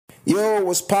Yo,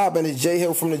 what's poppin'? It's J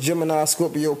Hill from the Gemini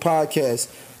Scorpio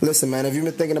podcast. Listen, man, if you've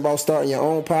been thinking about starting your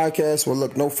own podcast, well,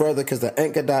 look no further because the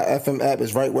Anchor.fm app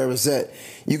is right where it's at.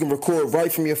 You can record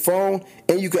right from your phone,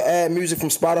 and you can add music from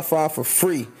Spotify for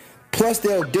free. Plus,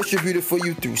 they'll distribute it for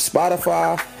you through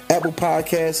Spotify, Apple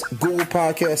Podcasts, Google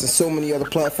Podcasts, and so many other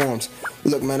platforms.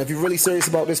 Look, man, if you're really serious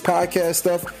about this podcast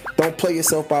stuff, don't play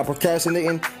yourself by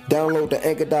procrastinating. Download the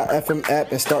Anchor.fm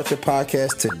app and start your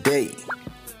podcast today.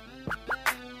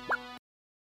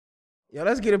 Yo,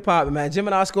 let's get it poppin', man.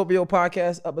 Gemini Scorpio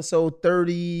podcast, episode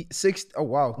 36. Oh,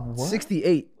 wow. What?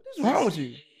 68. What's wrong with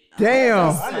you? Damn.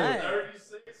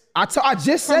 I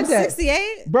just said that.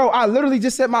 68? Bro, I literally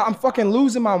just said I'm fucking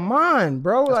losing my mind,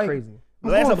 bro. That's like crazy. The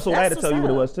last episode, I had to tell you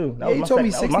what it was, too. That was you my told me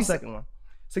that was my second one.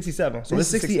 67. So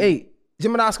this is 68.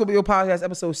 Gemini Scorpio podcast,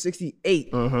 episode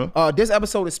 68. This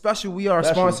episode is special. We are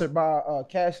sponsored by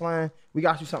Cashline. We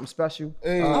got you something special.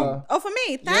 For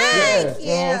me. Thank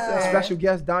you. Special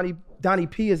guest, Donnie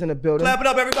P is in the building. Clap it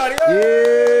up, everybody.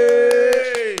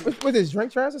 Yay! With his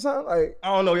drink trans or something? Like,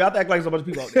 I don't know. Y'all act like there's a bunch of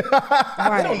people out there.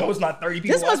 I don't know. It's not 30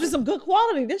 people. This must be some good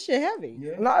quality. This shit heavy.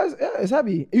 Yeah. Nah, it's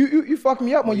heavy. You fucked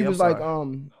me up when you was like,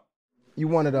 you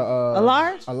wanted a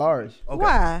large? A large. Okay.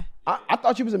 Why? I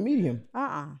thought you was a medium.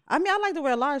 I mean, I like to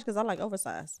wear a large because I like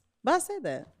oversized. But I said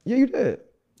that. Yeah, you did.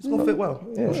 It's gonna fit well.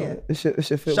 Yeah. It should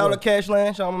fit Shout well. out to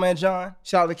Cashland. Shout out to my man John.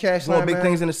 Shout out to Cashline, Doing big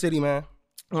things in the city, man.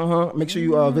 Make sure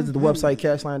you visit the website,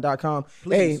 cashline.com.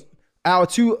 Hey, our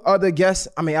two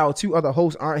other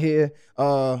hosts aren't here.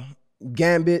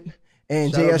 Gambit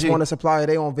and JS Wanna Supplier,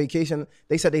 they on vacation.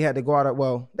 They said they had to go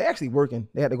out they actually working.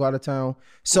 They had to go out of town.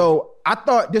 So I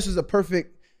thought this was a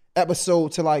perfect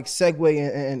episode to like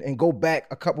segue and go back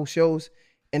a couple shows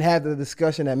and have the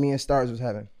discussion that me and Stars was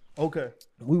having. Okay.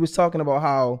 We was talking about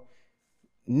how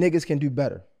niggas can do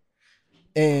better.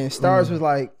 And Stars was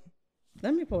like,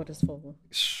 let me pull this forward.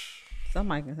 I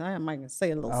might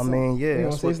say a little something. I mean, yeah. You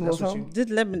wanna say some little something? Just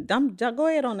let me, go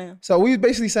ahead on there. So we was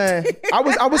basically saying, I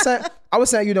was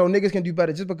saying, you know, niggas can do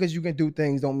better. Just because you can do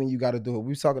things don't mean you got to do it. We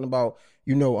was talking about,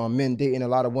 you know, men dating a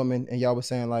lot of women, and y'all was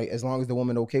saying like, as long as the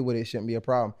woman okay with it, it shouldn't be a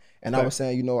problem. And I was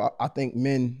saying, you know, I think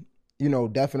men, you know,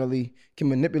 definitely can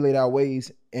manipulate our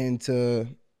ways into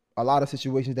a lot of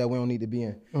situations that we don't need to be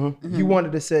in. You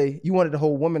wanted to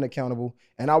hold women accountable,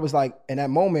 and I was like, in that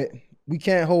moment, we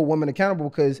can't hold women accountable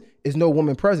because there's no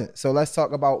woman present. So let's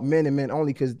talk about men and men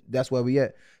only because that's where we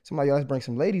at. Somebody, let's bring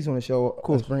some ladies on the show.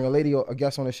 Cool. Let's bring a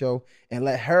guest on the show and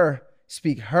let her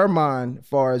speak her mind as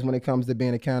far as when it comes to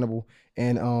being accountable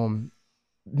and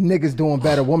niggas doing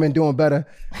better, women doing better.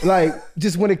 Like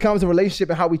just when it comes to relationship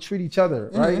and how we treat each other,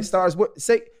 right? Stars, what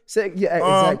say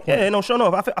yeah, exactly. Yeah, no, sure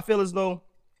enough. I feel as though,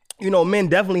 you know, men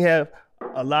definitely have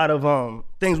a lot of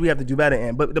things we have to do better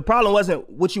in. But the problem wasn't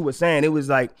what you were saying. It was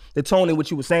like the tone in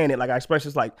which you were saying it. Like I expressed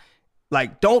just like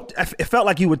it felt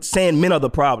like you were saying men are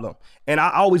the problem. And I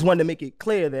always wanted to make it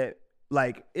clear that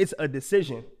like it's a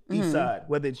decision each side,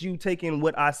 whether it's you taking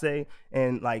what I say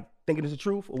and like thinking it's the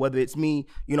truth, or whether it's me,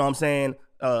 you know what I'm saying,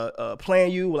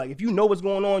 playing you. Like if you know what's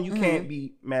going on, you can't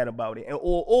be mad about it.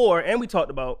 And we talked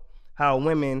about how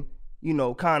women, you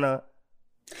know, kind of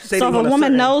so if a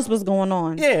woman knows what's going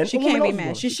on, she can't be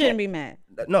mad. She shouldn't be mad.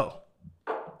 No.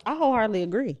 I wholeheartedly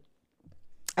agree.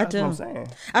 That's what I'm saying.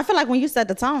 I feel like when you set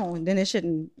the tone, then it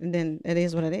shouldn't, and then it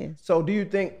is what it is. So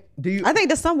I think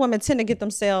that some women tend to get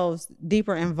themselves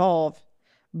deeper involved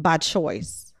by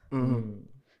choice.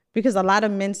 Because a lot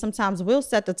of men sometimes will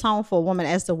set the tone for a woman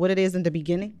as to what it is in the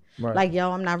beginning. Right. Like, yo,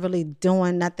 I'm not really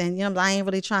doing nothing. You know, I ain't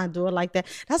really trying to do it like that.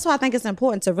 That's why I think it's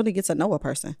important to really get to know a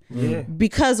person. Yeah.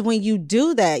 Because when you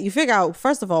do that, you figure out,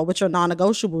 first of all, what your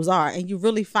non-negotiables are, and you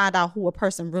really find out who a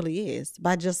person really is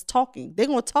by just talking. They're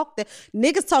going to talk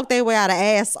niggas talk their way out of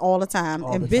ass all the time,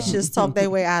 and bitches talk their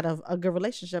way out of a good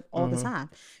relationship all the time.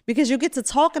 Because you get to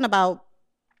talking about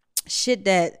shit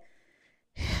that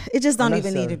it just don't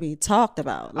even need to be talked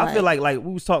about. I feel like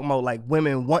we was talking about like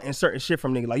women wanting certain shit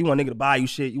from niggas. Like you want a nigga to buy you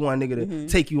shit, you want a nigga to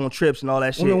take you on trips and all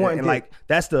that shit. And like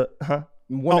that's the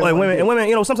women,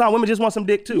 you know, sometimes women just want some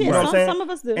dick too. Yeah, you know what I'm saying? Some of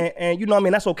us do. And you know what I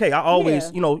mean, that's okay. I always,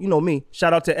 you know me.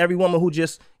 Shout out to every woman who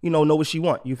just, you know what she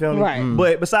want. You feel me? Right.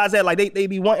 But besides that, like they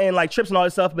be wanting like trips and all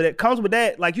that stuff, but it comes with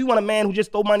that. Like you want a man who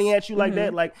just throw money at you like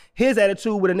that. Like his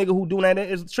attitude with a nigga who doing that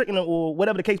is tricking her or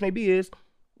whatever the case may be is,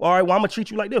 all right, well, I'm gonna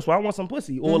treat you like this. Well, I want some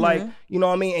pussy. Or like, you know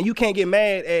what I mean? And you can't get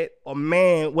mad at a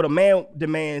man, what a man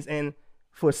demands and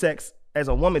for sex as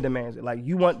a woman demands it. Like,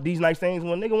 you want these nice things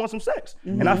when a nigga wants some sex.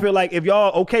 And I feel like if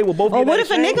y'all okay with both of you. Or what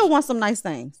if a nigga wants some nice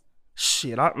things?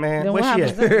 Shit, man, Then where what she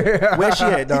happens at? Where she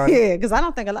at, Don? Yeah, because I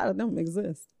don't think a lot of them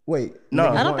exist. Wait, No. niggas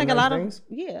I don't want think a nice lot things?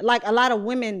 of like a lot of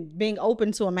women being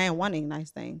open to a man wanting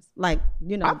nice things, like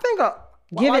I think.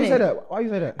 Why Giving you say it. that? Why you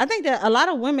say that? I think that a lot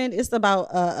of women, it's about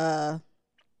a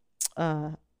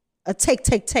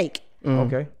take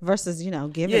Okay. versus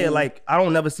giving. Yeah, like I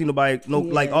don't never see nobody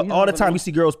like you all don't the time really- you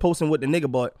see girls posting with the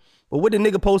nigga butt. But with the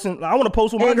nigga posting, like, I want to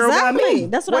post with my girl by Exactly. me.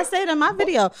 That's what I said in my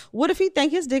video. What if he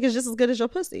think his dick is just as good as your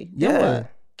pussy? Then Yeah.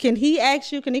 what? Can he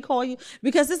ask you? Can he call you?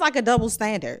 Because it's like a double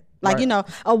standard. Like,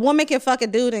 a woman can fuck a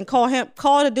dude and call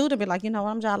the dude and be like,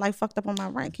 I'm just like fucked up on my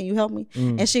rent. Can you help me?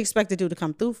 And she expect the dude to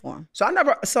come through for him. So I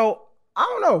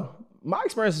don't know. My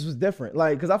experiences was different.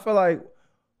 Like, cause I feel like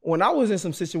when I was in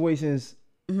some situations,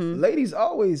 ladies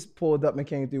always pulled up and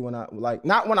came through when I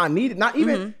not when I needed, not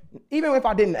even if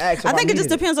I didn't ask. I think it just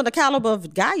needed depends on the caliber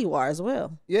of guy you are as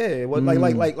well. Yeah, well,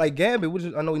 like Gambit, which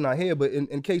is, I know he's not here, but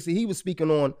in Casey, he was speaking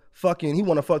on fucking. He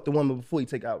want to fuck the woman before he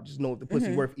take out. Just know if the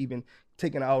pussy worth even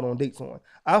taking her out on dates on.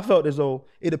 I felt as though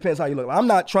it depends how you look. Like, I'm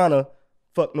not trying to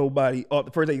fuck nobody off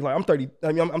the first date. Like I'm 30.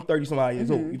 I mean, I'm 30 some odd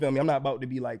years old. You feel me? I'm not about to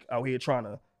be like out here trying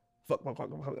to fuck.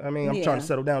 I mean, I'm trying to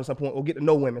settle down at some point or get to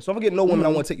know women. So if I get to know women, I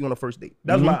want to take you on a first date.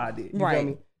 That's my idea. You feel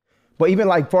me? But even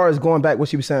like far as going back, what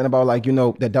she was saying about like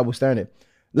that double standard.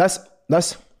 Let's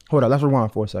hold on. Let's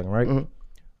rewind for a second, right?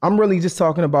 I'm really just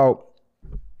talking about.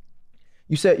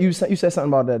 You said something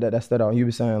about that stood out. You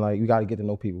were saying like you got to get to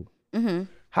know people.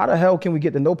 How the hell can we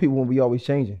get to know people when we always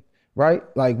changing, right?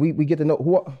 Like we get to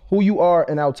know who you are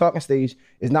in our talking stage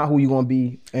is not who you gonna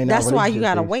be. That's why you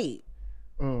gotta wait.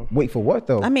 Wait for what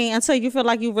though? I mean, until you feel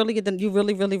like you really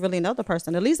really know the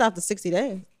person. At least after 60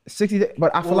 days. 60 days,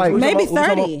 but I feel like Maybe Who we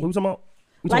talking 30. about? Who we talking about?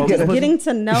 Like just getting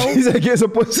to know. He said get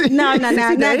some pussy. No.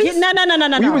 days?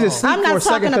 No. We was asleep I'm for a not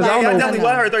second talking 'cause I about. don't know. I definitely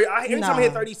what I heard 30. Every time I No.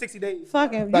 hit 30, 60 days.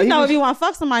 Fucking, Like, if was- you want to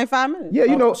fuck somebody in 5 minutes.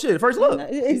 Yeah, Shit, first look.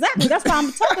 Exactly. That's why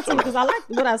I'm talking to you because I like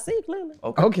what I see clearly.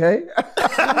 Okay.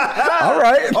 All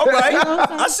right. All right. You know what I'm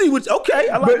saying? I see what. Okay,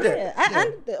 I like that. Yeah,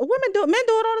 men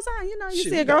do it all the time. You Shit,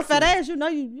 see we a girl got fat ass,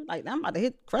 you like, I'm about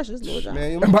to crush this little joint.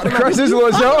 Man, I'm about to crush this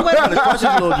little show. Crush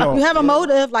this little joint. You have a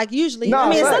motive, like usually. Nah, I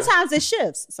mean, right. sometimes it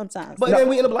shifts. Sometimes. But then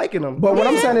we end up liking them. But what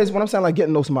I'm saying is, like getting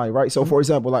to know somebody, right? So for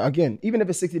example, like again, even if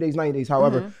it's 60 days, 90 days,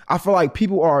 however, I feel like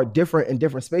people are different in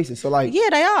different spaces. So like, yeah,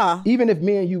 they are. even if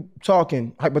me and you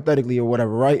talking hypothetically or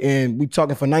whatever, right? And we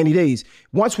talking for 90 days,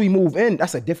 once we move in,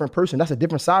 that's a different person. That's a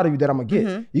different side of you that I'm gonna get. You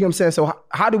know what I'm saying? So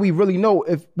how do we really know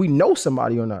if we know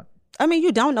somebody or not? I mean,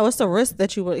 you don't know. It's a risk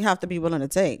that you have to be willing to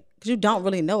take because you don't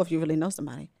really know if you really know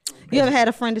somebody. You ever had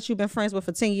a friend that you've been friends with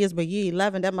for 10 years, but year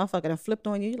 11, that motherfucker done flipped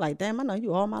on you? You're like, damn, I know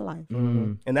you all my life.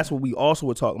 And that's what we also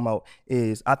were talking about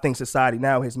is I think society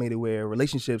now has made it where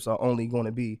relationships are only going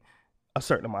to be a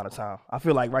certain amount of time. I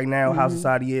feel like right now how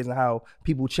society is and how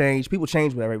people change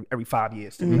every 5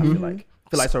 years to me. I feel like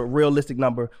it's a realistic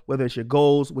number, whether it's your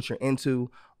goals, what you're into,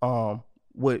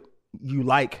 what you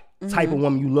like, type of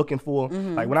woman you looking for.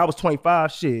 Like when I was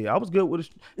 25, shit, I was good with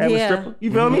having a stripper.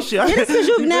 You feel me? Shit. Yeah, that's because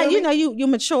you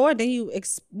mature, then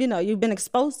you've been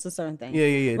exposed to certain things.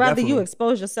 Yeah. Rather definitely. you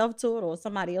expose yourself to it or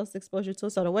somebody else expose you to it.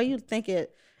 So the way you think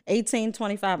it 18,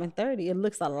 25, and 30, it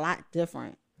looks a lot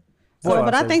different. So, Well,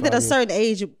 but I think that at a 75 certain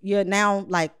age, you're now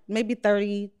like maybe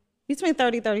 30, between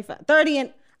 30, 35, 30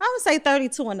 and I would say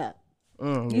 32 and up.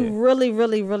 You really,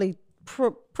 really, really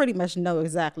pretty much know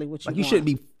exactly what you Like want. you shouldn't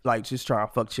be like just trying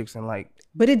to fuck chicks and like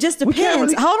But it just can't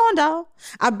depends. really- Hold on, dog.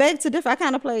 I beg to differ. I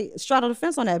kind of play straddle the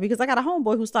fence on that because I got a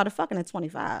homeboy who started fucking at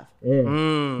 25.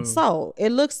 So it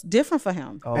looks different for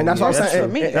him. And that's what I'm saying.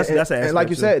 for me. And, That's an and like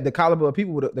you aspect, said, the caliber of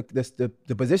people,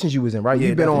 the positions you was in, right? Yeah,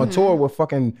 You've been on tour with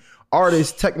fucking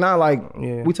artists, Tech Nine, like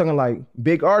we talking like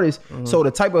big artists. So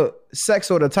the type of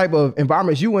sex or the type of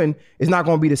environments you in is not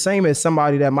going to be the same as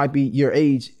somebody that might be your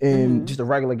age and just a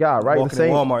regular guy, right? walking The in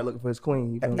same. Walmart looking for his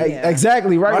queen. You feel me?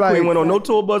 Exactly, right? My Like, queen went on no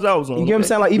tour bus I was on. you get what I'm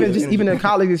saying? Like Yeah. even the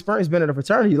college experience, been in a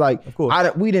fraternity, like Of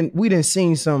course. we didn't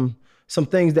seen some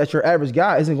things that your average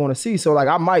guy isn't going to see. So like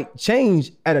I might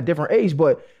change at a different age,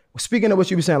 but speaking of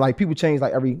what you were saying, like people change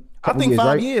like every I couple think years, 5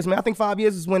 right? years, man. I think 5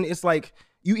 years is when it's like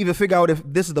you either figure out if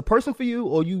this is the person for you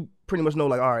or you pretty much know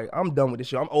like, all right, I'm done with this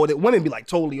shit. Or that women be like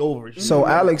totally over it. So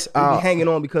Alex, They be hanging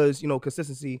on because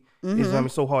consistency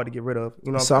is so hard to get rid of.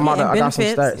 You know what so I'm I'm saying? out. I got some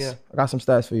benefits. stats. Yeah. I got some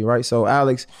stats for you, right? So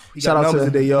Alex, shout out numbers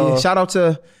to today, y'all. shout out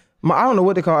to I don't know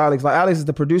what they call Alex. Like Alex is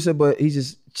the producer, but he's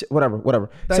just whatever.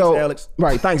 Thanks, so, Alex.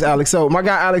 Right, thanks, Alex. So my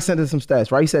guy Alex sent us some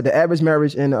stats, right? He said the average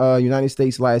marriage in United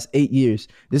States lasts 8 years.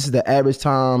 This is the average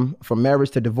time from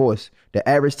marriage to divorce. The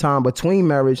average time between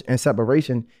marriage and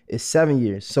separation is 7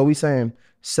 years. So we saying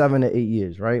 7 to 8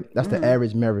 years, right? That's the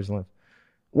average marriage length.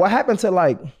 what happened to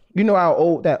like, you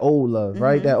know, that old love,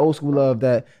 right? That old school love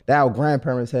that our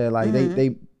grandparents had, like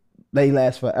they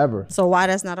last forever. So why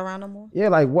that's not around no more? Yeah,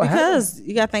 like what Because happened?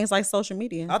 you got things like social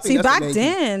media. I think See,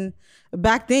 that's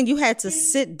back then you had to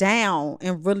sit down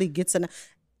and really get to know.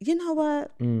 You know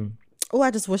what? Oh, I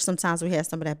just wish sometimes we had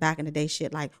some of that back in the day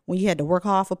shit. Like when you had to work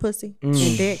hard for pussy and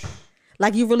dick.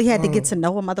 Like you really had to get to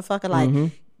know a motherfucker.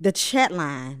 Like the chat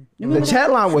line. The chat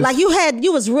line was like you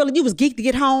was geeked to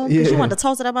get home because you wanted to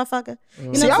talk to that motherfucker. You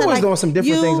know See, I was like, doing some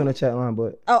different things on the chat line,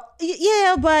 but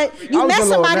yeah, but you met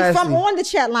somebody from on the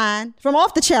chat line, from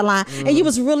off the chat line, and you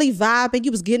was really vibing. You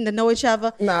was getting to know each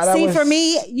other. For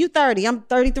me, you 30, I'm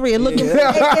 33, and looking, it's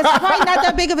probably not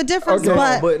that big of a difference.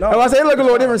 But I say it look a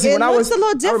little different. It looks a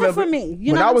little different for me.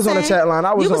 You know when I was on the chat line,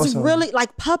 I was you on was some really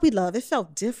like puppy love. It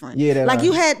felt different. Yeah, like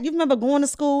you remember going to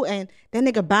school and that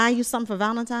nigga buying you something for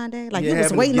Valentine's Day. Like you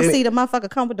was waiting to see the motherfucker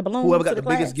come with the balloons. Whoever got the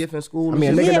biggest gift in school. I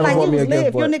mean, a nigga never bought me a gift.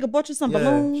 If your nigga bought you some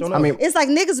balloons, I mean, it's like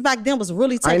niggas back then was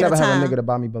really I ain't taking never the time. had a nigga to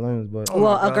buy me balloons, but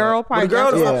A girl probably.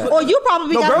 Yeah. Or you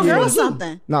probably got a girl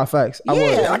something. Nah, facts. I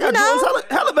Yeah. was. I got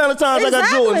Jordans. Hella Valentine's. I got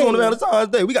Jordans on the Valentine's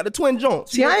Day. We got the twin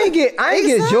Jones. See, I ain't get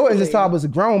Jordans until I was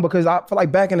grown because I feel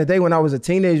like back in the day when I was a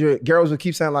teenager, girls would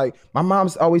keep saying like, my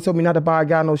mom's always told me not to buy a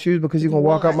guy no shoes because you're gonna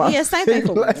walk out my. Yeah, same thing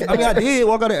for me. I mean, I did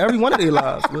walk out of every one of their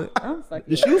lives, but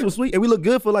the shoes were sweet and we looked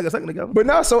good for like a second together. But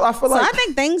no, so I feel like I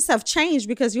think things have changed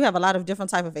because you have a lot of different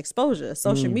type of exposure.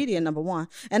 Social media, number one,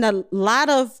 and a lot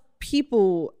of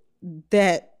people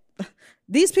that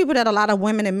a lot of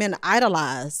women and men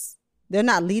idolize, they're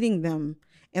not leading them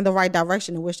in the right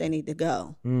direction in which they need to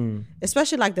go.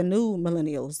 Especially like the new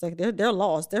millennials, like they're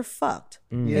lost, they're fucked.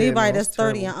 Anybody that's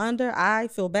 30 and under, I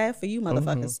feel bad for you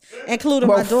motherfuckers, including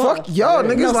my daughter. Fuck y'all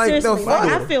niggas, No, like the seriously, fuck.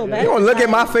 I feel bad. You don't look at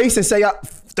my face and say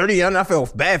 30 and I feel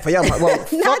bad for y'all. Well,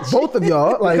 fuck both of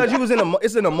y'all. Like, because you was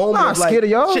it's in a moment I'm of like scared of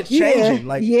y'all. shit changing.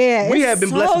 Like we have been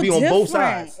blessed to be on both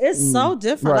sides. It's so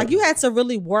different. Right. Like you had to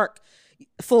really work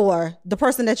for the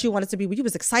person that you wanted to be. You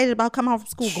was excited about coming home from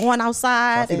school, going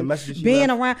outside see the and messages she being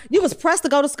left. around. You was pressed to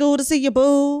go to school to see your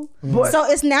boo. So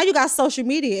it's now you got social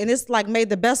media and it's like made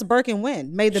the best Birkin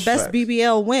win, made the best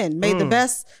BBL win, made the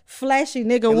best flashy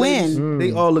nigga win.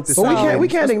 They all look the but same. we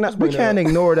can't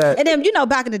ignore that. And then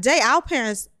back in the day, our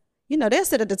parents, they'll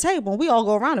sit at the table and we all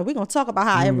go around and we're going to talk about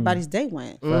how everybody's day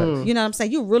went. You know what I'm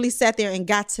saying? You really sat there and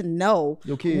got to know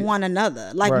one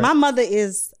another. Like my mother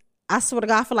is, I swear to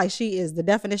God, I feel like she is the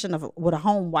definition of what a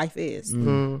home wife is.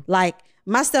 Like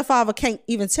my stepfather can't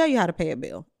even tell you how to pay a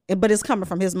bill, but it's coming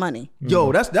from his money.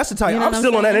 Yo, that's the type. You know I'm what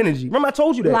still I'm on that saying? energy. Remember I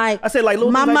told you that. Like I said like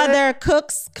little my things like mother that.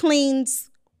 cooks, cleans,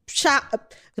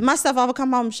 shop. My stepfather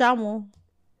come home and shower. You know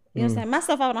what I'm saying? My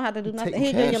stepfather don't have to do nothing.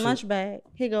 Here go your lunch bag.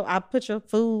 Here go, I put your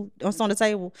food on the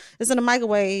table. It's in the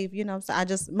microwave. You know what I'm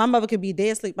saying? My mother could be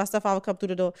dead asleep. My stepfather come through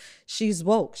the door. She's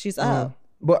woke. She's up.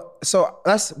 But so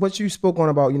that's what you spoke on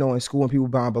about, in school and people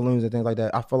buying balloons and things like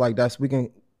that. I feel like that's the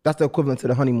equivalent to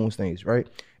the honeymoon stage, right?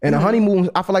 And the honeymoon,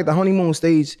 I feel like the honeymoon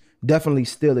stage definitely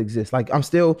still exists. Like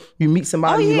you meet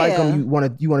somebody, you like them, you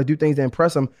want to do things to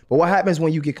impress them. But what happens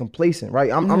when you get complacent,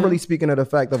 right? I'm really speaking of the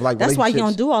fact of like that's why you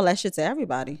don't do all that shit to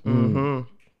everybody.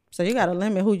 So you got to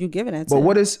limit who you giving it to.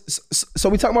 But so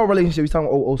we talking about relationships, we talking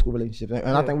about old school relationships.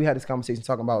 And I think we had this conversation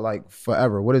talking about like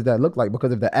forever. What does that look like?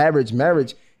 Because if the average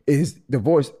marriage is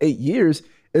divorced 8 years,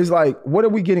 it's like, what are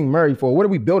we getting married for? What are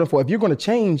we building for? If you're going to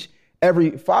change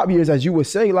every 5 years, as you would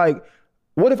say, like,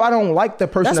 what if I don't like the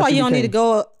person? That's why you don't need to became?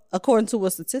 go according to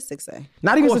what statistics say.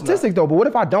 Not even statistics though, but what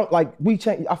if I don't like, we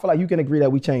change? I feel like you can agree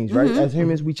that we change, right? As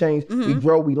humans, we change, we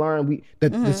grow, we learn,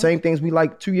 the same things we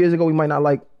liked 2 years ago, we might not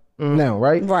like now,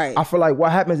 right? Right. I feel like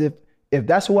what happens if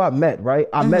that's who I met, right?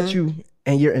 I met you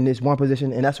and you're in this one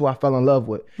position and that's who I fell in love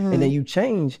with. And then you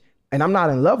change and I'm not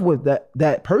in love with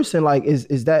that person, like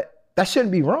is that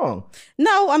shouldn't be wrong.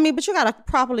 No, I mean, but you gotta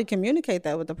properly communicate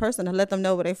that with the person and let them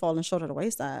know where they falling short of the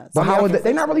wayside. But how would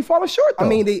they not really falling short though? I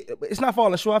mean, it's not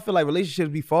falling short. I feel like relationships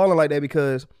be falling like that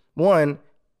because one,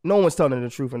 no one's telling the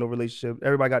truth in no relationship.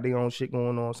 Everybody got their own shit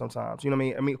going on sometimes. You know what I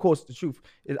mean? I mean, of course, the truth.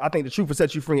 I think the truth will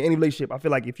set you free in any relationship. I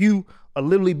feel like if you are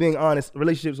literally being honest,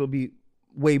 relationships will be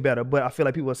way better. But I feel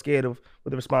like people are scared of what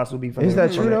the response will be from Is them.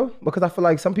 that true though? Because I feel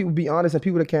like some people be honest and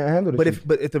people that can't handle the truth.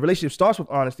 But if the relationship starts with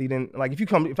honesty, then like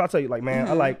if I tell you like, man,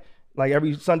 I like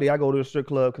every Sunday I go to a strip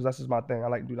club because that's just my thing. I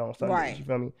like to do that on Sundays. Right. You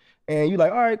feel me? And you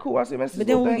like, all right, cool. I said, man, this But is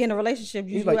then your when we thing. get in a relationship,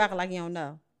 you like- acting like you don't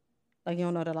know. Like you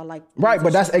don't know that I like. Right,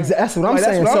 but that's what I'm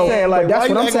saying. Like, that's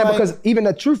what I'm saying like, because even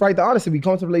the truth, right? The honesty, we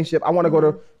come to the relationship. I want to go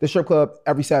to the strip club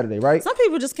every Saturday, right? Some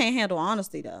people just can't handle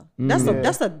honesty though.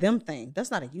 That's a them thing. That's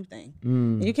not a you thing.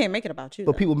 And you can't make it about you.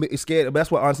 But people be scared. But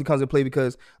that's why honesty comes into play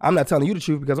because I'm not telling you the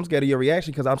truth because I'm scared of your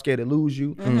reaction because I'm scared to lose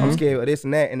you. I'm scared of this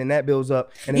and that, and then that builds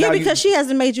up. And then because she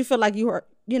hasn't made you feel like you are.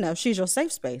 She's your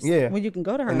safe space. Yeah, when you can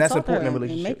go to her and that's talk to her important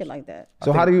in and make it like that.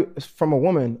 So how do you, from a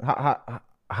woman,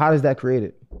 how does that create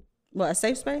it? What, a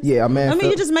safe space? Yeah, man.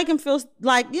 You just make him feel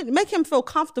like make him feel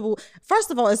comfortable.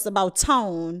 First of all, it's about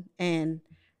tone and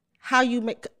how you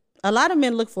make. A lot of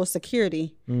men look for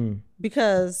security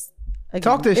because again,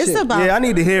 talk this it's shit. about. Yeah, I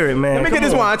need to hear it, man. Let me get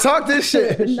this one. Talk this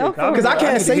shit. No, Because I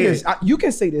can't say this. You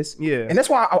can say this. Yeah. And that's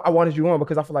why I wanted you on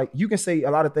because I feel like you can say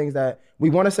a lot of things that we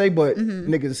want to say, but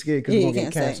niggas are scared because we're going to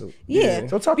get canceled. Yeah.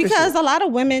 So talk this because shit. a lot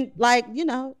of women, like,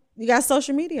 you got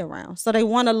social media around. So they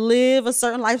want to live a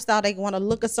certain lifestyle. They want to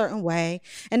look a certain way.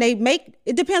 And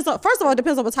it depends on, first of all, it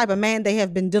depends on what type of man they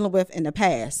have been dealing with in the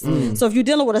past. So if you're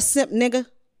dealing with a simp nigga.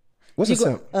 What's a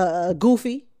simp?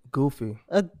 Goofy.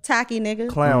 A tacky nigga.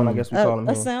 Clown, I guess we call him.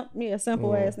 A simp. Yeah, a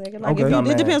simple ass nigga. Like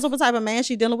Okay. it depends on what type of man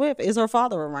she dealing with. Is her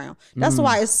father around? That's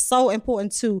why it's so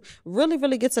important to really,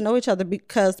 really get to know each other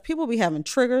because people be having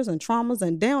triggers and traumas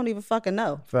and they don't even fucking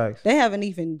know. Facts. They haven't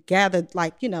even gathered,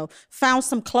 found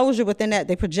some closure within that.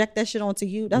 They project that shit onto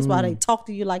you. That's why they talk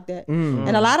to you like that.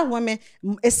 And a lot of women,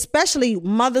 especially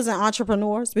mothers and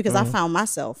entrepreneurs, because I found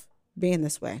myself being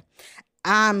this way.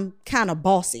 I'm kind of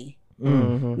bossy.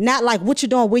 Not like what you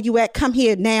doing, where you at, come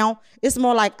here now. It's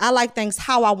more like I like things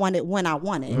how I want it, when I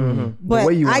want it. But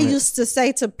I used to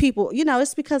say to people,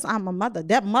 it's because I'm a mother.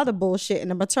 That mother bullshit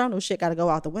and the maternal shit got to go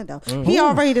out the window. He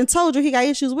already done told you he got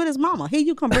issues with his mama. Here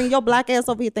you come bring your black ass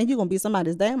over here, think you gonna be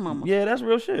somebody's damn mama. Yeah, that's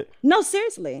real shit. No,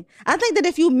 seriously. I think that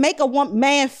if you make a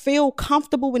man feel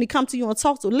comfortable when he come to you and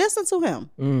talk to, listen to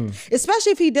him.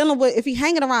 Especially if he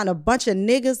hanging around a bunch of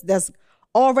niggas that's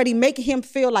already making him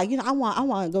feel like, I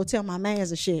want to go tell my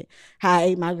mans and shit how I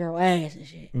ate my girl ass and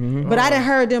shit. But I done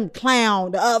heard them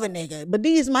clown the other nigga. But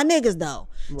these my niggas though.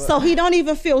 So he don't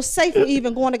even feel safe for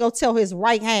even going to go tell his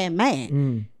right hand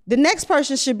man. The next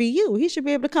person should be you. He should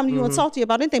be able to come to you and talk to you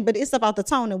about anything. But it's about the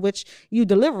tone in which you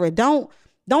deliver it. Don't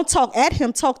talk at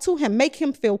him, talk to him, make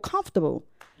him feel comfortable.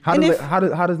 How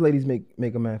does ladies make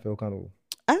a man feel comfortable?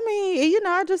 I mean,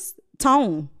 I just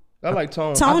tone. I like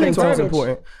tone. Tone I think and tone's verbiage.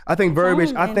 important. I think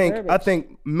verbiage. I verbiage.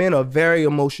 think men are very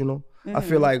emotional. I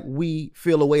feel like we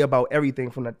feel a way about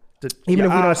everything from Even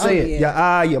if we don't say it. Your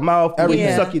eye, your mouth, everything.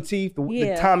 Yeah. You suck your teeth, the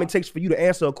Yeah. time it takes for you to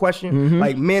answer a question.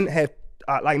 Like men have,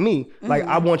 like me, like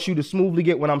I want you to smoothly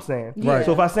get what I'm saying. Right.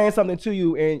 So if I'm saying something to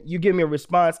you and you give me a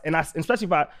response, and especially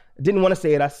if I didn't want to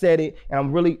say it, I said it, and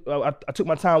I'm really, I took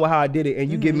my time with how I did it,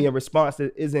 and you give me a response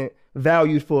that isn't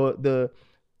valued for the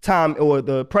time or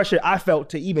the pressure I felt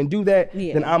to even do that,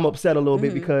 then I'm upset a little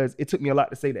bit because it took me a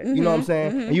lot to say that. You know what I'm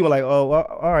saying? And you were like, oh, well,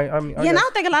 all right. I mean, and I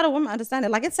don't think a lot of women understand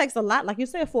it. Like it takes a lot, like you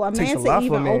said, for a man to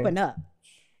even open up.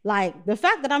 Like the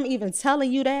fact that I'm even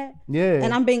telling you that,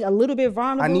 and I'm being a little bit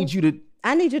vulnerable. I need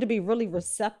you to be really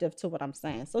receptive to what I'm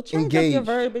saying. So change up your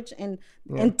verbiage and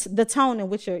the tone in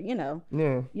which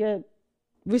you're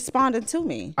responding to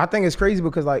me. I think it's crazy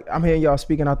because like I'm hearing y'all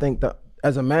speaking. I think that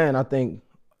as a man, I think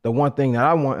the one thing that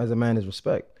I want as a man is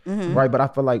respect, right? But I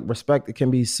feel like respect, it can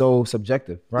be so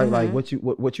subjective, right? Like what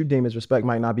you deem as respect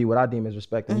might not be what I deem as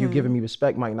respect, and you giving me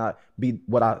respect might not be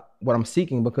what I'm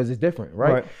seeking because it's different,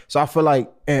 right? So I feel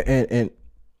like in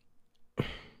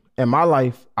my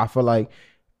life, I feel like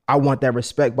I want that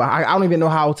respect, but I don't even know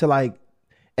how to like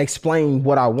explain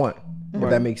what I want, if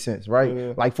that makes sense, right?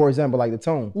 Yeah. Like for example, like the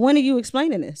tone. When are you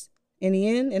explaining this? In the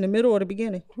end, in the middle, or the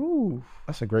beginning? Ooh,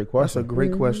 that's a great question. That's a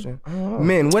great question.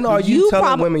 Men, when are you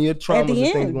telling women your traumas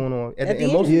and things going on? At the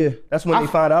end. That's when they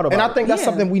find out about it. And I think that's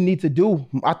something we need to do.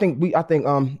 I think me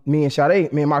and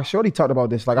Sade, me and my shorty talked about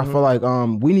this. Like I feel like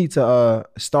we need to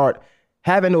start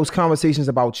having those conversations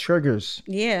about triggers.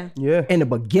 Yeah. In the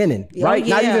beginning, right?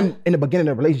 Not even in the beginning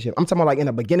of the relationship. I'm talking about like in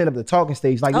the beginning of the talking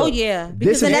stage. Like, look,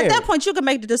 because then at that point you can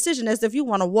make the decision as if you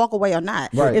want to walk away or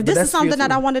not. Right. If this is something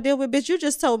that I want to deal with, bitch, you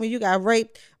just told me you got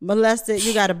raped, molested,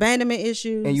 you got abandonment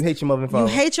issues, and you hate your mother and father.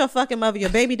 You hate your fucking mother. Your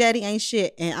baby daddy ain't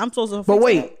shit, and I'm supposed to. But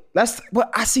wait, I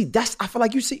feel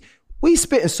like you see. We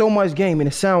spitting so much game and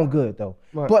it sound good though.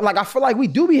 Right. But like I feel like we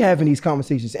do be having these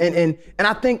conversations. And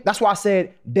I think that's why I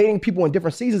said dating people in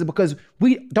different seasons, because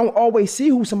we don't always see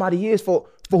who somebody is for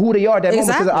who they are at that moment.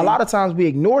 Because a lot of times we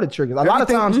ignore the triggers. A lot of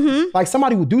times, like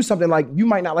somebody will do something like you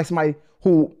might not like somebody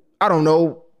who, I don't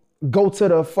know, go to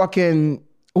the fucking,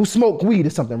 who smoke weed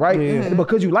or something, right? And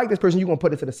because you like this person, you're gonna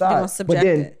put it to the side. But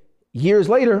then years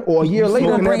later or a year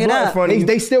later, bring it up.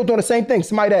 They still doing the same thing.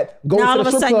 Somebody that goes now, to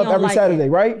the strip club every Saturday,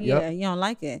 right? Yeah, you don't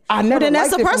like it. I never. But then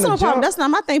that's liked a it from personal the problem. jump. That's not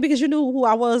my thing because you knew who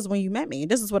I was when you met me.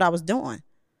 This is what I was doing.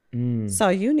 So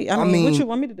you need. I mean, what you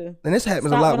want me to do? And this happens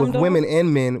Stop a lot what with I'm women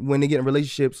and men when they get in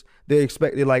relationships. They're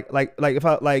expected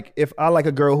if I like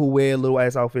a girl who wear little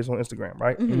ass outfits on Instagram,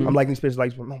 right? I'm liking these pictures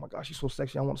like, oh my gosh, she's so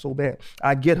sexy. I want it so bad.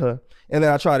 I get her, and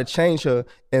then I try to change her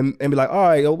and be like, all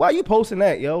right, yo, why you posting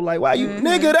that, yo? Like, why you,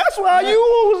 nigga? That's why you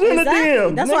was in the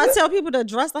DM. That's nigga. why I tell people to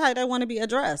address the how they want to be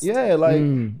addressed. Yeah, like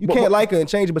you can't like her and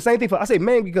change it. But same thing I say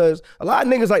men because a lot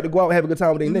of niggas like to go out and have a good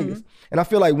time with their niggas, and I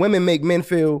feel like women make men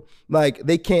feel like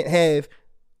they can't have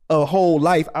a whole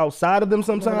life outside of them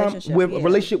sometimes with a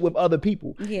relationship with other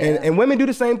people. Yeah. And women do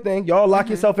the same thing. Y'all lock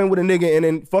yourself in with a nigga and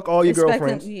then fuck all your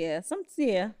girlfriends. Yeah.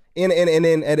 And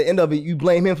then at the end of it, you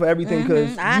blame him for everything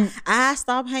because I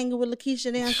stopped hanging with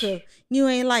Lakeisha then because you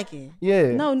ain't like it.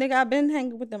 Yeah. No, nigga, I've been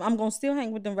hanging with them. I'm gonna still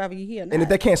hang with them whether you here or not. And if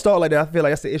they can't start like that, I feel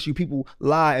like that's the issue. People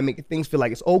lie and make things feel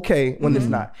like it's okay when it's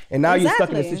not. And now you're stuck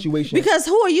in a situation. Because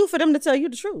who are you for them to tell you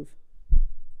the truth?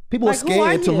 People are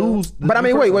scared to lose. But I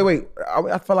mean, wait.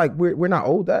 I feel like we're not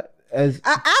old that as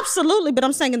absolutely. But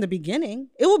I'm saying in the beginning,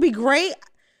 it will be great.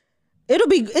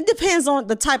 It depends on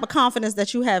the type of confidence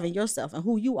that you have in yourself and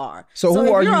who you are. So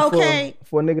who are you okay,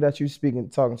 for a nigga that you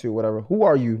talking to, whatever? Who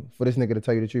are you for this nigga to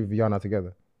tell you the truth if y'all not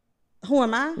together? Who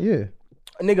am I? Yeah.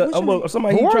 Nigga,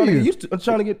 somebody who trying are to you? get used to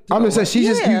trying to get. I'm just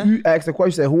saying you asked the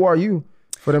question, said, who are you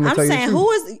for them to tell you the truth?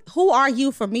 I'm saying who are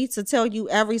you for me to tell you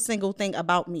every single thing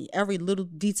about me, every little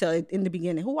detail in the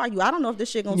beginning? Who are you? I don't know if this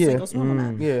shit gonna sink or swim or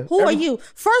not. Yeah. Who are you?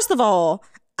 First of all,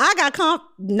 I got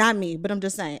not me, but I'm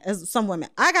just saying, as some women,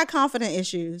 I got confidence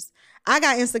issues. I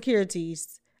got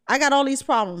insecurities. I got all these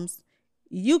problems.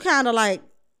 You kind of like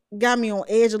got me on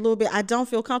edge a little bit. I don't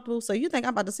feel comfortable. So you think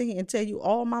I'm about to sit here and tell you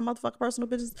all my motherfucking personal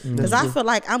business? Because I feel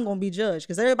like I'm going to be judged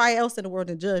because everybody else in the world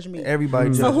can judge me.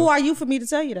 Everybody So who are you for me to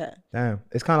tell you that? Damn.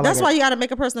 It's kind of That's why you got to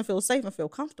make a person feel safe and feel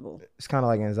comfortable. It's kind of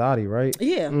like anxiety, right?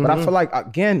 Yeah. But I feel like,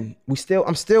 again, I'm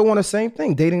still on the same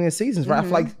thing, dating in seasons, right? I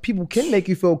feel like people can make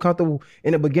you feel comfortable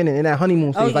in the beginning, in that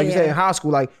honeymoon stage. Like you said in high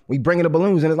school, like we bring in the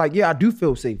balloons and it's like, yeah, I do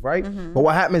feel safe, right? But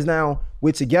what happens now,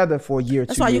 we're together for a year,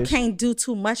 That's 2 why years. you can't do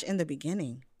too much in the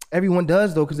beginning. Everyone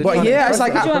does though, because it's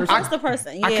like you impress the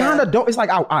person. Yeah. I kind of don't. It's like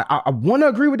I want to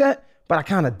agree with that, but I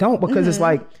kind of don't because it's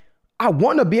like I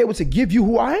want to be able to give you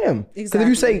who I am. Because if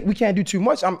you say we can't do too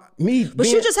much, But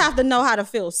you just have to know how to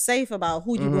feel safe about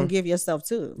who you gonna give yourself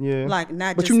to. Yeah. Like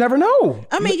not. But just, you never know.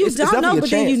 I mean, you don't know, but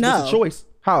then you know. It's a choice.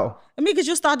 How? I mean, because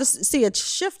you start to see a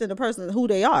shift in the person, who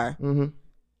they are.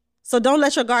 So don't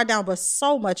let your guard down, but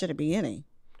so much in the beginning.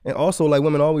 And also, like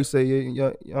women always say,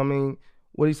 I mean,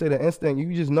 what do you say? The instinct,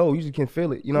 you just know, you just can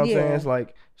feel it. You know what I'm saying? It's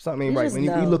like something ain't right when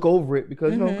you look over it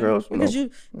because you know, girls, because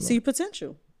you see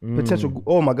potential. Potential.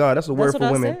 Oh my God, that's a word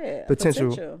for women.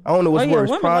 Potential. I don't know what's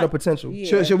worse, pride or potential.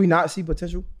 Yeah. Should we not see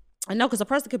potential? I know, because a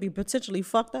person could be potentially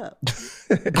fucked up.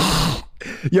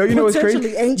 Yo, you know what's crazy?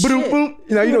 Potentially ain't shit.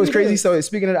 You know what's crazy? So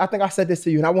speaking of, I think I said this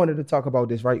to you, and I wanted to talk about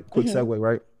this. Right, quick segue.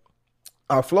 Right.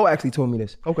 Flo actually told me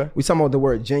this. Okay. We talking about the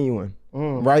word genuine,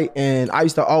 right? And I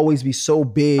used to always be so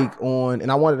big on,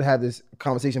 and I wanted to have this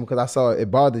conversation because I saw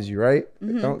it bothers you, right?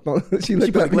 Don't she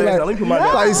looked at me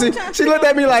like, she looked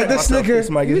at me like this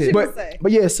nigga.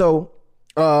 But yeah, so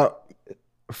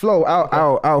Flo,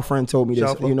 our friend told me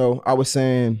this. You know, I was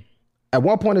saying at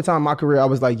one point in time in my career, I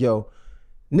was like, yo,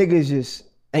 niggas just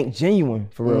ain't genuine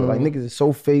for real. Like niggas is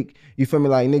so fake. You feel me?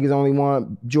 Like niggas only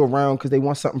want you around because they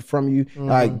want something from you.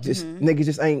 Like just niggas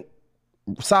just ain't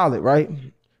solid, right?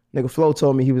 Nigga Flo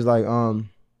told me, he was like,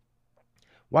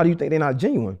 why do you think they're not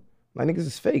genuine? Like niggas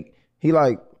is fake. He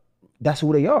like, that's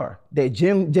who they are. They're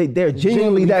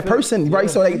genuinely that person, right?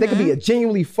 So they could be a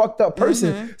genuinely fucked up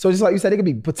person. So just like you said, they could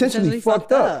be potentially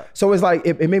fucked up. So it's like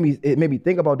it made me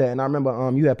think about that. And I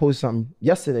remember you had posted something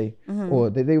yesterday or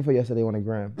the day before yesterday on the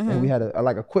gram, and we had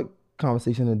a quick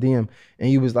conversation in the DM, and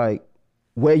you was like,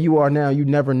 where you are now, you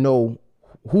never know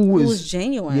who's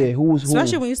genuine. Yeah, who's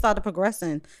especially when you start to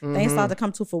progressing, things start to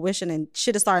come to fruition and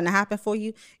shit is starting to happen for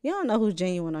you. You don't know who's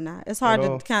genuine or not. It's hard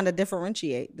to kind of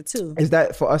differentiate the two. Is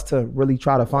that for us to really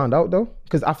try to find out though?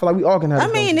 Because I feel like we all can have. I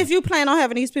mean, if you plan on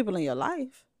having these people in your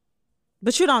life,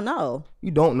 but you don't know.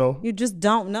 You don't know. You just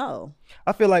don't know.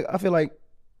 I feel like. I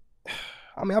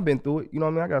mean, I've been through it. You know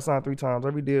what I mean? I got signed 3 times.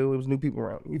 Every deal, it was new people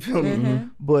around. You feel me?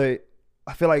 But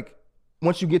I feel like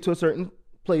once you get to a certain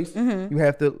place, you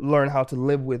have to learn how to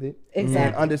live with it and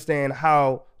understand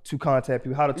how to contact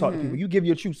people, how to talk to people. You give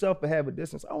your true self, but have a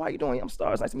distance. Oh, how you doing? I'm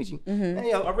Stars. Nice to meet you. Man,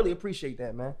 yo, I really appreciate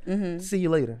that, man. See you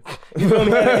later. You feel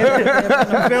me?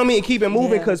 You feel me? And keep it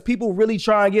moving because people really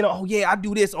try and get, oh yeah, I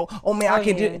do this. Oh man, I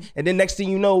can do it. And then next thing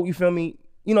you know, you feel me?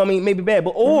 You know what I mean? Maybe bad,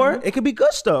 but or it could be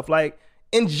good stuff. Like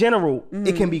in general,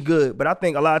 it can be good. But I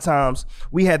think a lot of times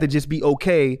we have to just be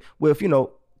okay with, you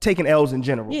know, taking L's in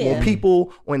general. When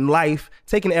people, when life,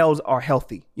 taking L's are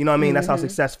healthy. You know what I mean? That's how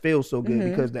success feels so good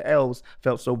because the L's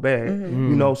felt so bad.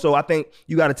 You know, so I think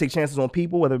you got to take chances on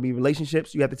people, whether it be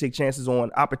relationships. You have to take chances on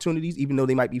opportunities, even though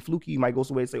they might be fluky. You might go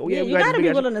somewhere and say, oh yeah, you got to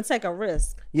be willing to take a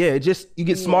risk. Yeah, just you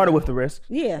get smarter with the risk.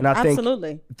 Yeah, and I think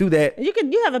through that,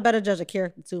 you have a better judge of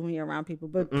character too when you're around people.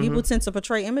 But people tend to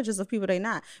portray images of people they're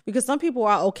not, because some people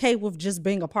are okay with just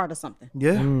being a part of something.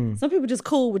 Yeah, some people just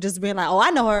cool with just being like, oh,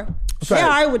 I know her. They're all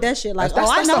right with that shit. Like, that's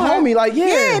I know the her. homie. Like,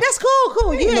 yeah, that's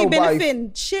cool. You ain't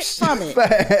benefiting shit from it.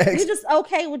 You're just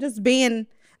okay with just being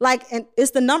like, and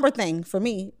it's the number thing for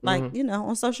me, like, you know,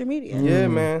 on social media. Yeah,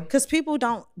 man. Because people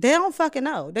don't fucking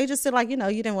know. They just say like, you know,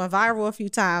 you done went viral a few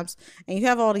times and you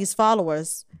have all these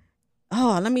followers.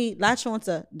 Oh, let me latch on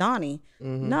to Donnie.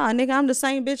 Nah, nigga, I'm the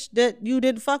same bitch that you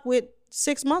didn't fuck with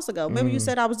 6 months ago. Maybe you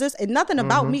said I was this, and nothing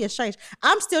about me has changed.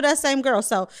 I'm still that same girl.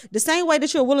 So the same way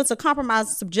that you're willing to compromise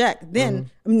and subject,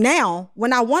 then now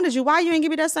when I wanted you, why you ain't give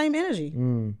me that same energy?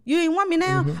 You ain't want me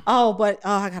now? Oh, but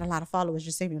I got a lot of followers.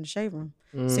 You see me in the shade room.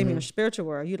 See me in the spiritual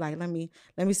world. You like, let me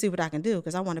see what I can do,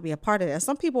 because I want to be a part of that.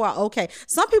 Some people are okay.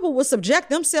 Some people will subject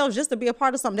themselves just to be a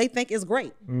part of something they think is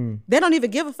great. They don't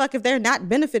even give a fuck if they're not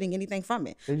benefiting anything from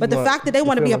it. But the fact that they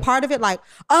want to be a part of it, like,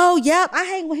 oh, yep, I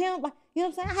hang with him. Like, you know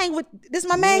what I'm saying? I hang with, this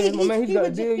my man. He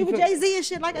with Jay-Z and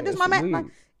shit like that. This my man. Like,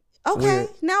 okay,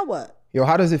 now what? Yo,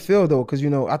 how does it feel though? Because, you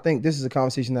know, I think this is a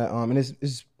conversation that, and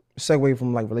it's segue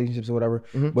from like relationships or whatever.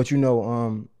 But, you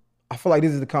know, I feel like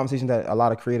this is the conversation that a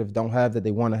lot of creatives don't have that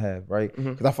they want to have, right?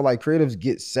 Because I feel like creatives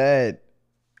get sad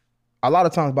a lot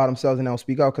of times by themselves and they don't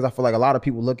speak out, because I feel like a lot of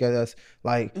people look at us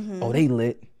like, oh, they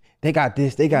lit. They got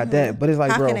this, they got that. But it's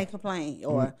like, bro. How can they complain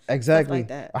or exactly stuff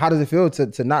like that? How does it feel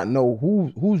to not know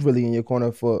who's really in your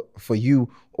corner for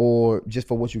you or just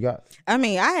for what you got? I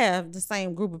mean, I have the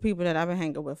same group of people that I've been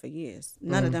hanging with for years.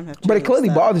 None of them have changed. But it clearly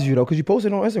bothers you though, because you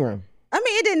posted on Instagram. I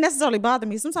mean, it didn't necessarily bother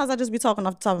me. Sometimes I just be talking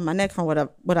off the top of my neck from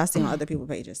what I see on other people's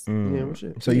pages. Yeah, what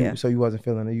shit? So you wasn't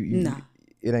feeling it? No.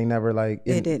 It ain't never like...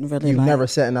 It didn't really You like... never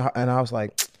sat in the house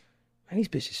like, man, these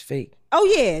bitches fake. Oh,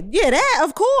 yeah, that,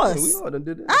 of course. Yeah, we all done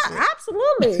did that.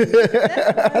 Absolutely.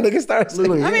 I think it starts. I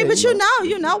mean, but you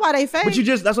know why they fake. But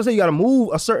that's what I say, you gotta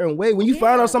move a certain way. When you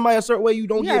find out somebody a certain way, you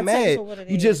don't get mad.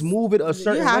 You just move it a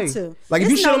certain way. You have to. Like, if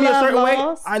you show me a certain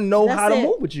way, I know how to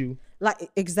move with you.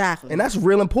 Like, exactly. And that's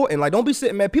real important. Like, don't be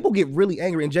sitting mad. People get really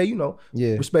angry. And Jay, you know,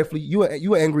 respectfully, you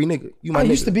an angry nigga. You my nigga.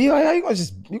 Used to be like, how you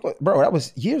gonna bro, that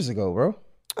was years ago, bro.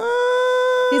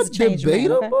 He's a change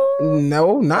debatable? man, okay?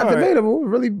 No, not debatable.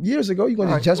 Really, years ago. You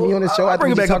gonna just judge me on this show? I'll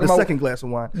bring it back up the about, second glass of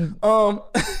wine.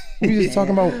 You just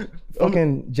talking about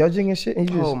fucking judging and shit. And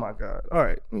you just, oh my God. All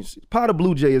right. Let me see. Pot of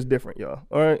Blue Jay is different, y'all.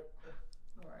 All right.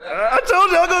 I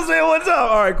told you I was gonna say it one time.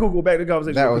 All right, cool. Go back to the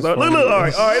conversation. That was look. All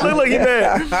right. Look, he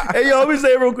mad. Hey, yo, let me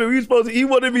say it real quick. He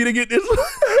wanted me to get this.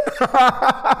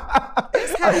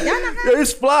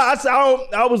 It's fly.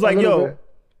 I was like, yo.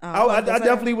 I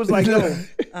definitely was like, yo.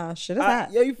 Shit is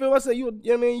hot. Yeah, you feel? I said, you know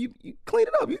what I mean? You cleaned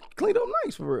it up. You cleaned it up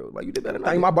nice for real. Like, you did better than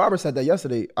I did. My barber said that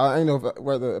yesterday. I ain't know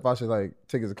if I should like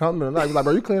take his a compliment or not. He was like,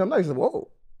 bro, you cleaned up nice. I said, whoa.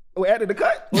 We added the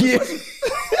cut? Yeah.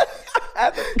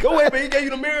 Go ahead, man. He gave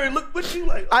you the mirror and look what you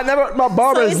like. My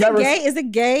barber is never. Is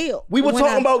it gay? We were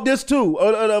talking about this too the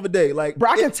other day. Like,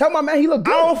 bro, I can tell my man he look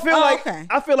good. I don't feel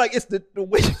I feel like it's the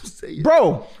way you say it.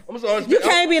 Bro. I'm sorry. You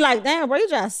can't be like, damn, bro, you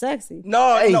just sexy.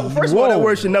 No, first of all, that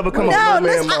word should never come out. No,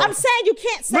 listen, I'm saying you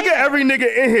can't say Look at every nigga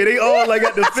in here. They all like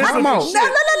at the fist of No, shit. No.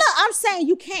 I'm saying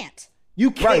you can't. You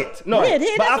can't. Right. No. Yeah,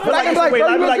 but I feel like it's bro, the way.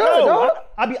 I be like, yo.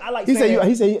 I like saying that.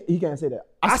 He said he can't say that.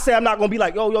 I say I'm not gonna be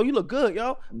like, yo, you look good,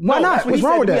 yo. Why not? What's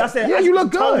wrong with that? I said, yeah, you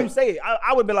look told good. him say it.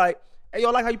 I would be like, hey, yo,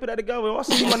 I like how you put that together. I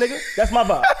see you, my nigga. That's my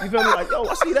vibe. You feel me? Like, yo,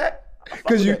 I see that.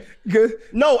 Because you good.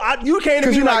 No, you can't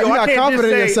be like, yo, I can't confident just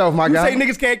say, in yourself, my guy. You say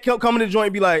niggas can't come in the joint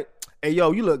and be like, hey,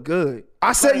 yo, you look good.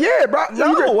 I said, yeah, bro.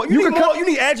 No, you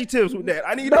need adjectives with that.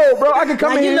 I need bro. I can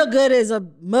come in. You look good as a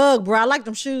mug, bro. I like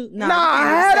them shoes. Nah,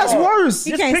 that's worse.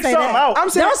 You Just can't pick say something that. out.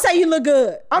 I'm saying, don't say you look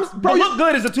good. Bro, look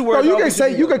good is a two word. Bro,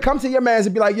 you can come to your man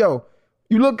and be like, yo,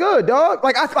 you look good, dog.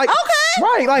 Like okay,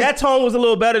 right? Like that tone was a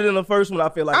little better than the first one. I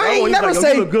feel like I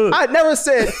never good. I never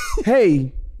said,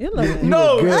 hey. You look good.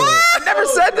 No, I never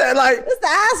said that. Like it's the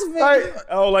ass like,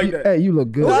 I don't like that. Hey, you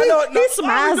look good. He's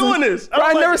smiling. Doing this.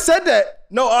 I never said that.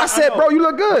 No, I said, bro, you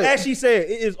look good. As she said,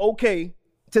 it is okay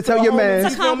to tell your man.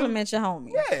 To compliment your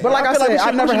homie. Yeah. But like I said,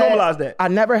 that. I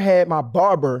never had my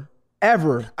barber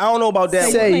ever. I don't know about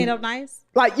that. Say, clean up nice.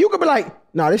 Like you could be like,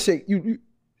 nah, this shit, you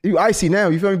icy now.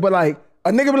 You feel me? But like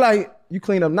a nigga be like, you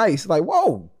clean up nice. Like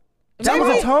whoa. That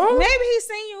was a tone? Maybe he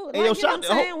seen you. Like, Hey, yo, you know what I'm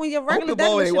saying? When you're regular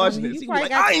boy ain't watching you this. He be probably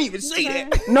like, got I ain't even say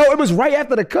that. No, it was right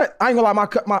after the cut. I ain't gonna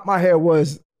lie, my hair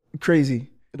was crazy.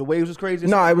 The waves was crazy.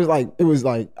 No, it was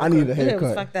like I needed a It haircut.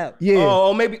 was fucked up. Yeah.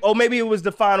 Oh, maybe it was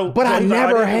the final. But I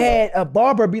never had a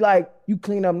barber be like, you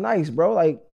clean up nice, bro.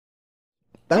 Like,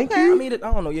 thank you. I mean, I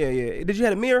don't know. Yeah. Did you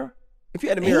have a mirror? If you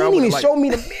had a He mirror, I didn't would even show me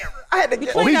the mirror. I had to get.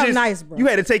 Clean up nice, bro. You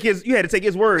had to take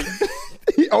his word.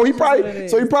 He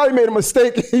probably made a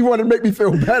mistake. He wanted to make me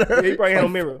feel better. Yeah, he probably had no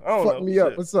mirror. I don't know. Fuck me up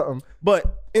Shit. or something. But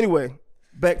anyway,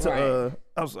 back to Right.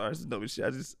 I'm sorry, this is dumb as shit.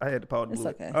 I had the powder blue. It's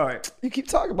okay. All right. You keep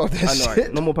talking about that I know. All shit.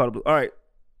 right. No more powder blue. All right.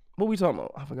 What we talking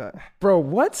about? I forgot. Bro,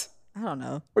 what? I don't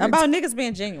know. What are you About niggas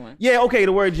being genuine. Yeah, okay,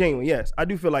 the word genuine. Yes, I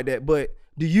do feel like that. But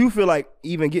do you feel like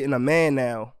even getting a man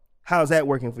now, how's that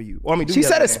working for you? Or, I mean, do She you have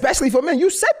said a man? especially for men. You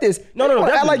said this. No, Act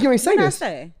definitely. like you ain't say What I this.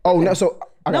 say? Oh, no, so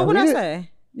I No, gotta what read I it?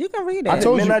 say? You can read it. I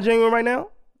told Men you. not genuine right now?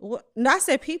 No, I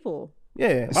said people.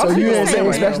 Yeah. So I'm you saying didn't say right now.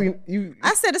 especially you.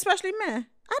 I said especially men.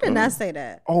 I did not say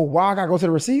that. Oh, wow, I gotta go to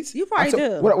the receipts? You probably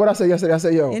do. What I say yesterday? I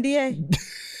said, yo. NDA.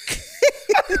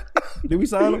 Did we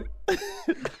sign him?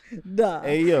 Duh.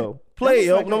 Hey, yo. Play,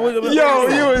 yo. No, Yo,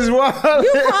 you was wild.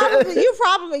 I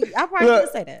probably did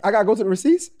say that. I gotta go to the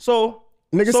receipts? So,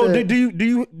 Nigga so said-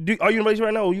 are you in a relationship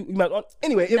right now? Or you might,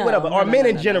 anyway, No, whatever. no, Are no, men no,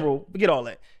 in no, general, forget all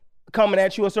that, coming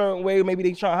at you a certain way? Maybe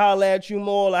they trying to holler at you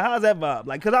more. Like, how's that vibe?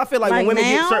 Like, because I feel like when Like women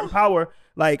now? get certain power,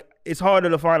 like, it's harder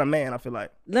to find a man, I feel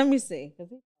like. Let me see. Cause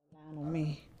he's lying on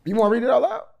me. You wanna read it out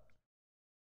loud?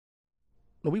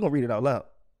 No, we going to read it out loud.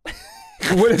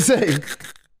 What it say?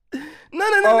 No.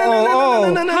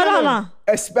 Hold on.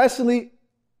 Especially.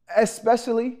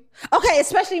 Okay,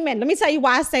 especially men. Let me tell you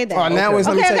why I say that. Oh, now it's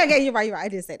let me say- Okay. You're right. I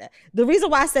did say that. The reason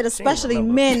why I said especially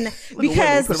men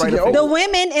because Put it right in the the face.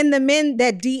 women and the men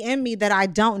that DM me that I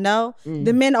don't know,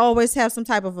 the men always have some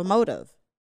type of a motive.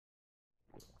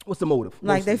 What's the motive?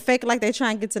 Like they fake like they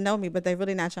try and get to know me, but they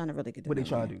really not trying to really get to What know they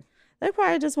trying me. to do? They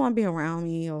probably just want to be around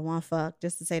me or want to fuck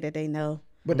just to say that they know.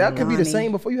 But that could be the Honey.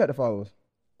 same before you had the followers.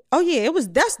 Oh yeah,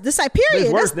 that's this like But period.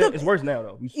 it's worse, That's it's worse now,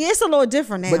 though. it's a little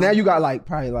different now. But now you got like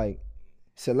probably like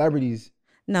celebrities.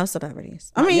 no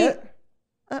celebrities. Not I mean, yet.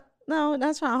 no,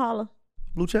 that's trying to holler.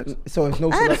 Blue checks? So it's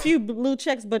no I had a celeb- few blue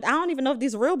checks, but I don't even know if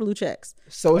these are real blue checks.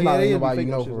 So it's yeah, not they like be nobody you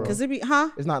faking know shit, for bro. real. Cause it be, huh?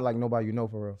 It's not like nobody you know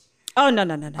for real. Oh no.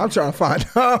 I'm trying to find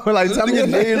out. Like tell me your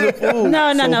names of fools.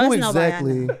 No, So who it's nobody. I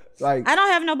exactly? know. Like I don't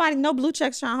have nobody, no blue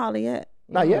checks trying to holler yet.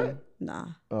 not yet. Nah,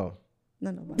 Oh.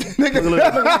 no nobody. Look, look,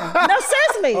 look. No,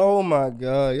 seriously. Oh my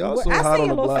God, y'all so I hot see on your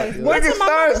the little block. face. yo. What's in my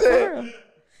Nigga mouth, started for real?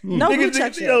 No blue Niggas,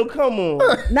 checks yo, yet. come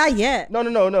on. Not yet.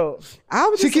 No. I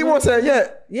was She just keep on saying yeah.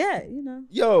 Yeah, you know.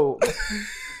 Yo,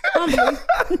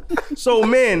 Humbly. so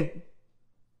men.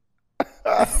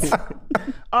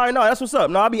 All right, no, that's what's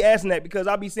up. No, I be asking that because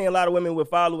I be seeing a lot of women with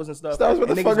followers and stuff. Stars, what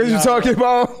the and fuck niggas are be you hollering. talking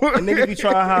about? And niggas be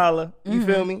trying to holler, you Mm-hmm.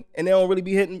 feel me? And they don't really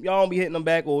be hitting, y'all don't be hitting them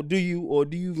back, or do you? Or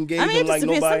do you engage I mean, it them like just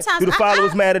depends. nobody? Sometimes Do the I-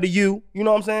 followers matter to you? You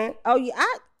know what I'm saying? Oh yeah,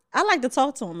 I like to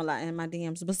talk to them a lot in my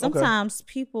DMs, but sometimes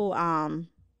people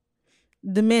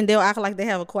the men they'll act like they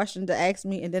have a question to ask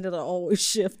me, and then it'll always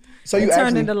shift. So you and turn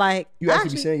actually- into like You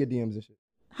actually be seeing your DMs and shit.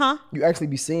 huh? You actually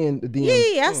be seeing the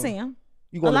DMs. Yeah, I see them.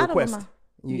 You going A to lot of them request. are.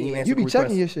 You, answer You be the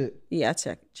checking request. your shit. Yeah, I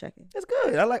check it. That's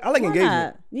good. I like Why engagement.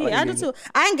 not? Yeah, like I do engagement. too.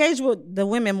 I engage with the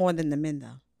women more than the men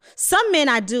though. Some men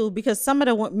I do because some of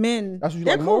the men That's what you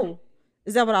they're like cool. more?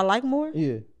 Is that what I like more?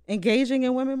 Yeah. Engaging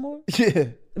in women more? Yeah.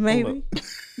 Maybe.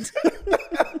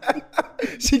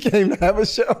 She came to have a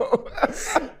show.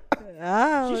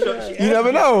 Oh, You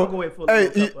never know. Go ahead, full Hey,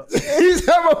 of cup up. he's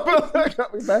having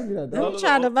a back me that dog. I'm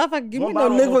trying to motherfucker give me One no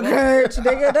bottle, liquid one courage,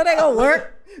 nigga. That ain't gonna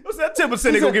work. What's that 10%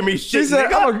 they gonna give me She shit,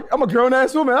 said, nigga? I'm a grown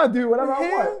ass woman. I do whatever I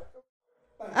want.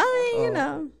 I mean, you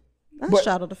know, that's But-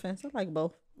 straddle the fence. I like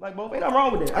both. Like both, ain't nothing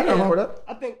wrong with that. I ain't nothing wrong with that.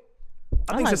 I think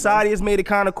like society has made it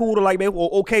kind of cool to like both, or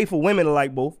okay for women to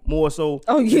like both more so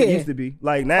Oh, than yeah. it used to be.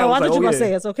 Like now, Oh, I it's thought like, you were gonna yeah.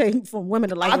 say it's okay for women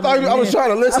to like. I thought I was trying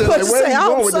to listen. I Like, was where say, you I'm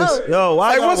going with this? so- Yo, why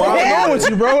Like, y'all what's wild going me on today? with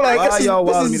you, bro? Like, Why this is y'all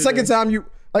wild the me second today? time you.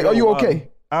 Like, Yo, are you wild. okay?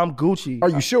 I'm Gucci. Are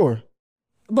you sure?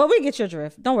 But we get your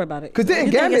drift. Don't worry about it. 'Cause then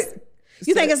You think Gambit- it's-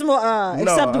 You think it's more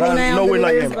acceptable now? No, than we're it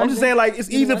like is that. I'm just saying, like, it's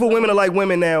easier for women to like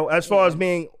women now, as far as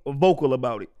being vocal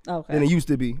about it, Okay. than it used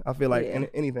to be. I feel like Yeah.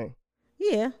 anything.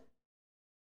 Yeah.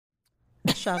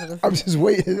 Shot of the I'm just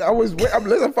waiting.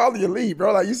 I'm following your lead,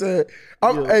 bro. Like you said,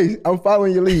 I'm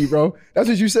following your lead, bro. That's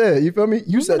what you said. You feel me?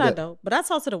 You said I that. don't. But I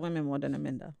talk to the women more than the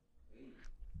men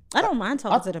though. I don't mind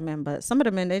talking to the men, but some of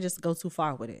the men, they just go too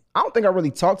far with it. I don't think I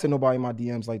really talk to nobody in my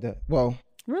DMs like that. Well,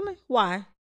 really? Why?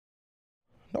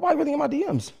 nobody really in my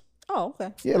DMs. Oh,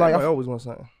 okay. Yeah, like I always want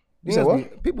something. You said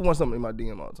what? People want something in my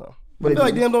DM all the time. But I feel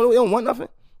like DM they don't want nothing.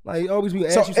 Like always be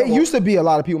asking So you something. it used to be a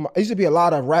lot of people. It used to be a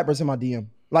lot of rappers in my DM.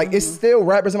 Like it's still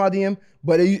rappers in my DM,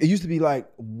 but it used to be like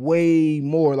way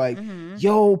more. Like,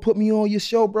 yo, put me on your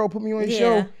show, bro. Put me on your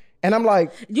show. And I'm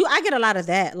like, I get a lot of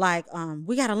that. Like,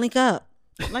 we gotta link up.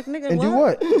 Like, nigga, and do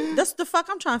what? That's the fuck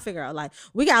I'm trying to figure out. Like,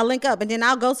 we gotta link up, and then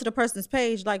I'll go to the person's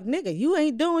page. Like, nigga, you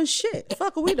ain't doing shit. The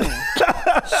fuck are we doing?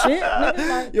 Shit, nigga.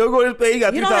 Like, Yo, go to this page. You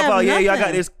got 3,000 followers. Yeah, I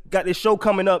nothing. got this show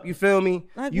coming up. You feel me?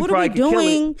 Like, you what are we probably could kill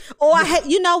doing? it. Or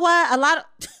you know what? A lot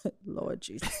of Lord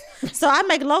Jesus. So I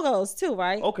make logos too,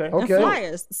 right? Okay. And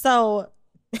flyers. So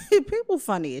people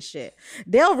funny as shit.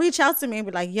 They'll reach out to me and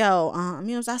be like, "Yo,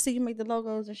 you know, I see you make the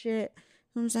logos and shit.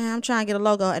 You know what I'm saying? I'm trying to get a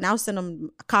logo," and I'll send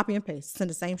them a copy and paste, send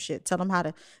the same shit. Tell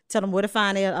them where to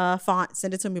find their font,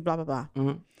 send it to me, blah blah blah.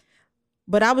 Mm-hmm.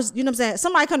 But I was, you know what I'm saying?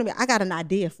 Somebody come to me, I got an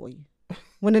idea for you.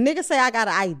 When the nigga say I got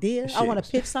an idea, I want to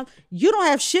pitch something. You don't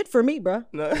have shit for me, bro.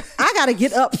 No. I gotta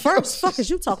get up first. Fuck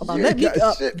is you talking about? Let me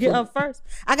get up first.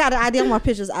 I got an idea. I want to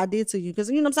pitch this idea to you because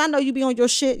you know what I'm saying. I know you be on your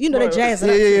shit. You know that jazz.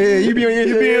 Yeah. You be on your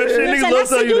shit. Niggas love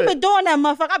telling you you've that. been doing that,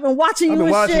 motherfucker. I've been watching you. I've been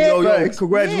and watching shit. yo.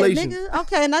 Congratulations. Yeah, nigga.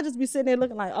 Okay, and I just be sitting there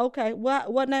looking like, okay,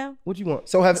 what now? What you want?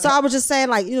 So I was just saying,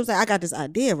 like, you know what I'm saying. I got this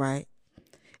idea, right?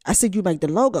 I said you make the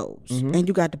logos and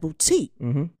you got the boutique.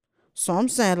 So I'm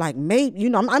saying, like, maybe, you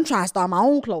know, I'm trying to start my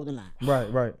own clothing line.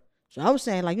 Right. So I was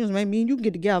saying, like, you know, maybe me and you can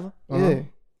get together. Yeah.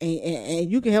 And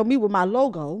you can help me with my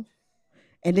logo.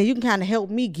 And then you can kind of help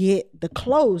me get the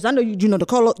clothes. I know you know the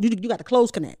clothes, you got the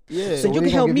clothes connect. Yeah. So you can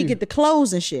help me get the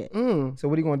clothes and shit. So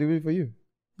what are you gonna do for you?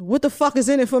 What the fuck is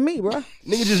in it for me, bro?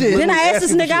 Nigga just Then I asked asking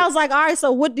this for nigga, shit. I was like, all right,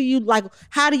 so what do you, like,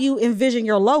 how do you envision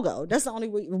your logo? That's the only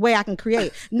way I can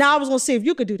create. Now I was gonna see if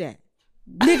you could do that.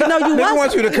 Nigga, no, you Nigga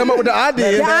want you to come up with the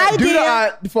idea.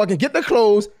 Fucking get the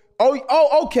clothes.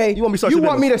 Oh, okay. You want me to start You your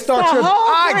want me to start The your? whole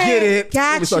I brand. get it.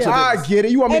 Gotcha. I get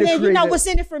it. You want me And to then create you know it. what's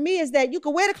in it for me is that you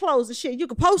can wear the clothes and shit. You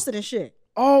can post it and shit.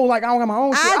 Oh, like I don't got my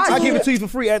own shit. I I do. give it to you for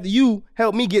free after you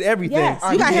help me get everything. Yes,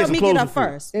 I you can gotta get help some me get clothes up for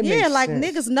free. first. It Yeah, makes like sense.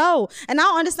 niggas know. And I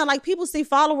don't understand, like, people see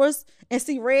followers and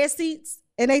see red seats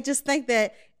and they just think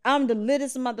that I'm the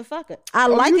littest motherfucker. I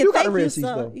like you it. got Thank the red you, seats,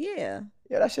 so though. yeah.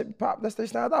 Yeah, that shit pop. That shit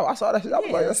stands out. I saw that shit. I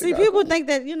was like, that shit See, got- people think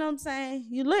that, you know what I'm saying,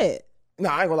 you lit. Nah,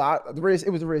 I ain't gonna lie.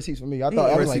 It was the red seats for me. I thought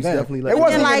I red was like, seats man, definitely it lit.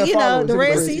 wasn't And even like, you know, followers, the it was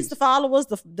red red seats, the followers,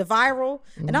 the viral.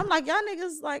 And I'm like, y'all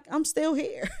niggas, like, I'm still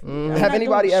here. I'm Have not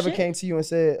anybody doing ever shit. came to you and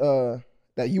said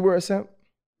that you were a simp?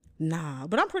 Nah,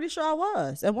 but I'm pretty sure I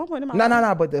was at one point in my life.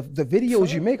 Nah. But the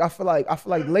videos you make, I feel like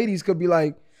ladies could be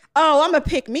like, Oh, I'm a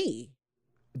pick me.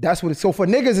 that's what it's. So for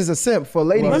niggas, it's a simp. For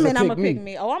ladies, Women, it's I'm a a pick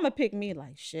me. Oh, I'm a pick me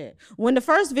like shit. When the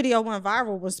first video went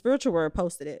viral, when Spiritual World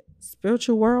posted it,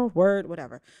 Spiritual World, Word,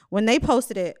 whatever. When they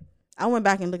posted it, I went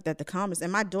back and looked at the comments,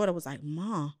 and my daughter was like,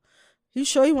 "Mom, you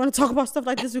sure you want to talk about stuff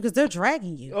like this because they're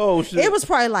dragging you?" Oh shit. It was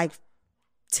probably like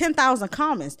 10,000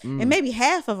 comments, and maybe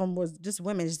half of them was just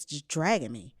women just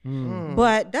dragging me.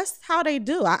 But that's how they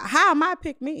do. How am I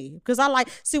pick me? Because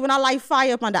when I light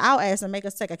fire up under our ass and make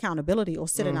us take accountability or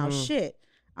sit in our shit,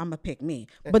 I'ma pick me.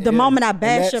 But the moment I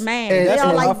bash your man, and they that's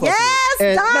are what I like, fuck with. yes,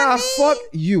 And nah, Donnie. fuck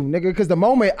you, nigga. Because the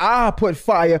moment I put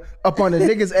fire up on the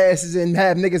niggas' asses and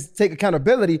have niggas take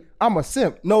accountability, I'm a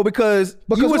simp. No, because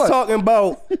you was what? talking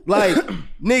about like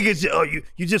niggas. Oh,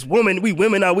 you just women. We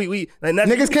women are we. And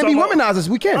that's Niggas can be womanizers.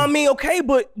 We can. I mean, okay,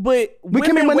 but can be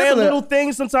women wear manipulative. little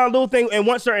things sometimes, and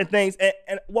want certain things.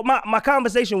 And what my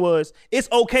conversation was, it's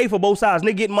okay for both sides.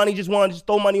 Nigga get money, just want to just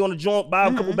throw money on the joint, buy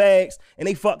a couple bags, and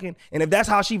they fucking. And if that's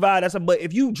how she vibe, that's a. But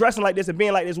if you dressing like this and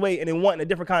being like this way, and then wanting a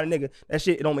different kind of nigga, that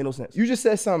shit it don't make no sense. You just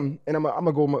said something, and I'm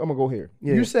gonna go here.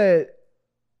 Yeah. You said,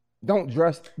 "Don't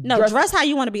dress." No, dress how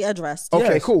you want to be addressed.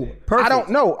 Okay, Yes. cool. Perfect. I don't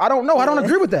know. I don't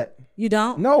agree with that. You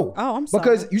don't? No. Oh, I'm sorry.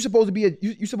 Because you're supposed to be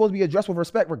you supposed to be addressed with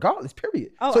respect, regardless.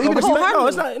 Period. Oh, so even if oh, you, wholeheartedly. No,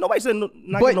 it's not. Nobody said not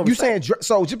but getting no you respect. saying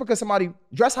so just because somebody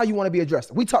dress how you want to be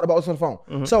addressed. We talked about this on the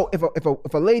phone. So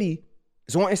if a lady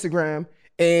is on Instagram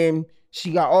and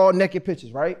she got all naked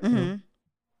pictures, right?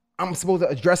 I'm supposed to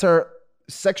address her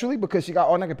sexually because she got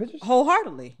all naked pictures?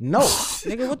 Wholeheartedly. No.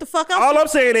 Nigga, what the fuck else? All I'm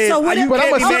saying is, So what you if,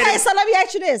 can't be mad okay, at- so let me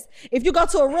ask you this. If you go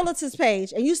to a realtor's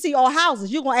page and you see all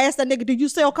houses, you gonna ask that nigga, do you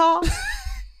sell cars?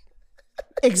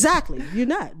 Exactly. You're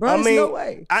not, bro. I There's mean, no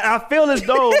way. I feel as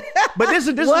though, but this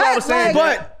is what I was saying.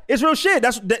 Like- But It's real shit.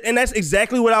 And that's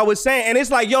exactly what I was saying. And it's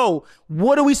like, yo,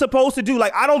 what are we supposed to do?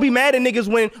 Like, I don't be mad at niggas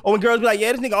when girls be like,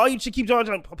 yeah, this nigga, all you should keep trying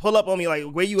to pull up on me. Like,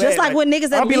 where you at? Just like when niggas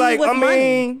that I'll be leave like, with I money.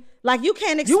 mean, Like, you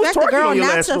can't you was expect a twerking girl on your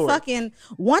not last to story. fucking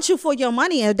want you for your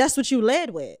money, and that's what you led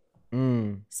with.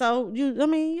 Mm. So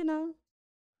you know.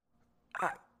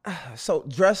 So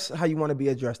dress how you want to be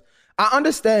addressed. I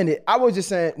understand it. I was just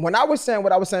saying, when I was saying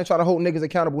what I was saying, trying to hold niggas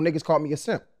accountable, niggas called me a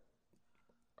simp.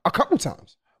 A couple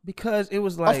times. because it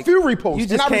was like a few reposts. You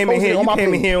just came in here. You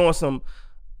came in here on some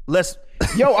let's.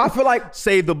 Yo, I feel like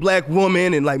save the black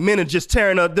woman and like men are just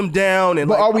tearing them down and.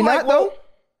 But like, are we not though?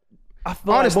 I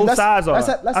feel like both sides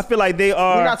are. I feel like they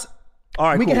are. All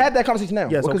right, we cool. can have that conversation now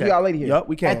because we are lady here. Yep,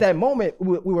 we can. At that moment,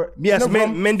 we were. Yes,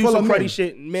 men do some cruddy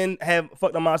shit. Men have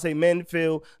fucked them. I say men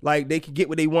feel like they can get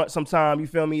what they want sometime. You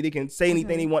feel me? They can say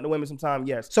anything they want to women sometime.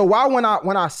 Yes. So why when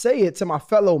I say it to my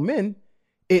fellow men,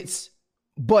 it's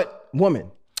but women.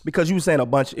 Because you were saying a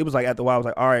bunch. It was like after a while, I was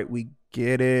like, all right, we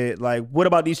get it. Like, what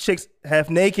about these chicks half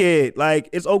naked? Like,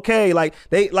 it's okay. Like,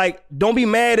 they like don't be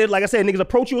mad at. Like I said, niggas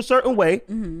approach you a certain way,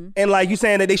 and like you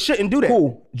saying that they shouldn't do that.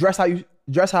 Cool. Dress how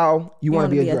you want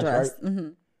to be addressed. Right? Mm-hmm.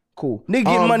 Cool. Nigga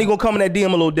getting money gonna come in that DM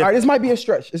a little different. All right, this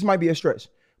might be a stretch.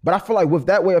 But I feel like with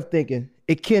that way of thinking,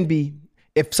 it can be,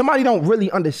 if somebody don't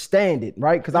really understand it,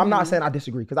 right? Because I'm not saying I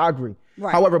disagree, because I agree.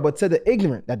 Right. However, but to the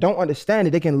ignorant that don't understand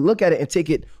it, they can look at it and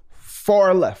take it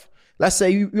far left. Let's say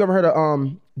you ever heard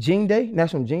of Jean Day,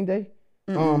 National Jean Day?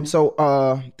 Damn,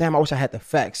 I wish I had the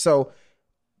facts. So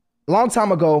long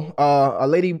time ago, a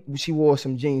lady, she wore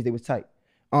some jeans, they was tight.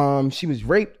 She was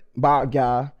raped by a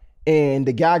guy, and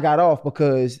the guy got off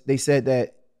because they said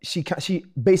that she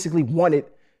basically wanted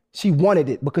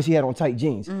it because she had on tight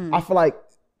jeans. I feel like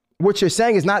what you're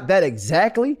saying is not that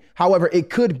exactly. However, it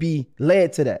could be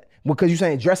led to that because you're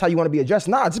saying dress how you want to be addressed.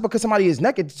 Nah, just because somebody is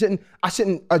naked, I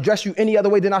shouldn't address you any other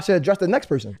way than I should address the next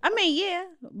person. I mean, yeah,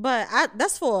 but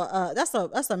that's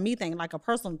a me thing, like a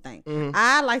personal thing.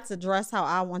 I like to dress how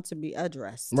I want to be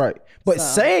addressed. Right, but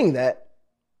saying that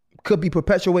could be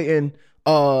perpetuating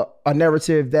a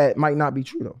narrative that might not be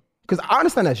true though. Because I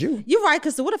understand that's you. You're right.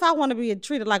 Because what if I want to be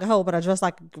treated like a hoe, but I dress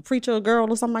like a preacher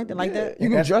girl or something like that? Like that. You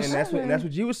can dress. And that's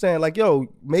what you were saying. Like, yo,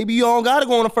 maybe you don't gotta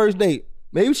go on a first date.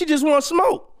 Maybe she just want to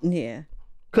smoke. Yeah.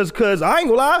 Cause I ain't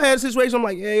gonna lie. I've had a situation. I'm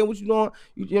like, hey, what you doing?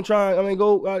 You trying? I mean,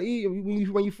 go eat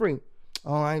when you free.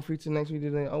 Oh, I ain't free till next week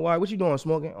today. Oh, why? What you doing?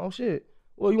 Smoking? Oh shit.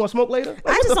 Well, you want to smoke later? Like,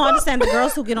 I just don't understand the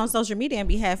girls who get on social media and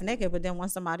be half naked, but then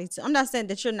want somebody to. I'm not saying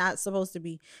that you're not supposed to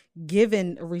be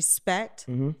given respect,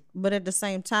 but at the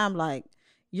same time, like,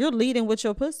 you're leading with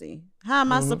your pussy. How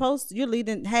am I supposed to? You're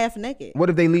leading half naked.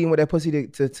 What if they leading with that pussy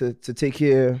to take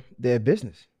care of their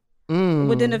business?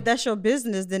 Well, then if that's your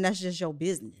business, then that's just your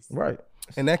business. Right.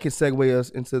 And that can segue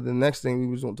us into the next thing we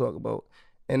was gonna talk about.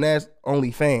 And that's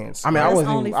OnlyFans. I mean, that's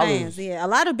OnlyFans. Yeah, a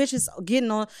lot of bitches getting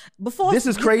on before. This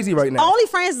is crazy right now.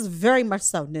 OnlyFans is very much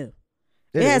so new.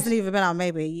 It hasn't even been out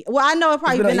maybe. Well, I know it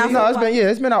probably been out. No, it's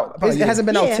been out. It hasn't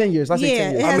been out 10 years. Let's say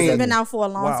 10 years. It hasn't been out for a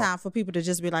long time for people to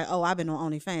just be like, oh, I've been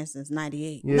on OnlyFans since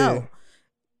 '98. Yeah. No,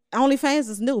 OnlyFans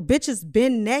is new. Bitches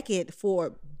been naked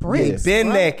for bricks. Been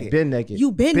bro. naked. Been naked.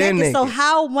 You been naked. So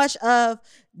how much of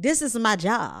this is my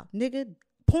job, nigga?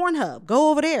 Pornhub,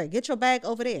 go over there, get your bag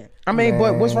over there. I mean,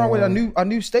 but what's wrong with a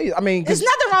new stage? I mean, there's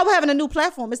nothing wrong with having a new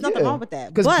platform. It's nothing wrong with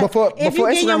that. But if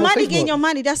you get your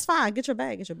money, that's fine. Get your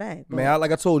bag, bro. Man,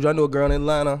 like I told you, I know a girl in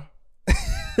Atlanta.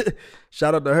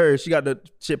 Shout out to her. She got the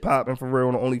shit popping for real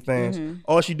on OnlyFans.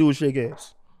 All she do is shake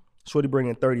ass. Shorty bring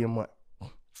in $30 a month.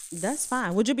 That's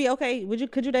fine. Would you be okay?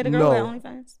 Could you date a girl with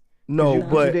OnlyFans? No,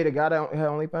 would you date a guy that had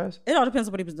OnlyFans? It all depends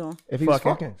on what he was doing. If he was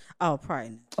fucking. Oh, probably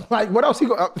not. Like, what else he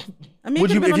go? I mean,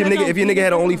 would you if your nigga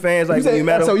had an OnlyFans like you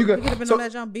met him? So you could have been on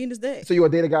that joint beating his dick. So you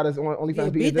would date a guy that's on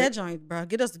OnlyFans? Beat that joint, bro.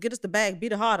 Get us the bag.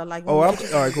 Beat it harder. Like, all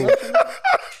right, cool.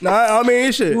 Nah, I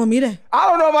mean shit. You want me to? I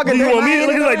don't know if I can. Do you want me to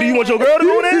look like? Do you want your girl to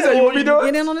go in there? You want me to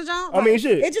get in on the joint? I mean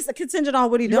shit. It just contingent on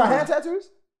what he doing. You got hand tattoos?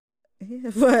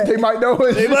 Yeah, but they might know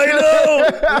it. They might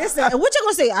know. Listen, what you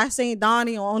gonna say? I seen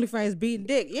Donnie on OnlyFans beating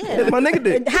dick. Yeah, my nigga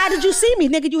dick. How did you see me,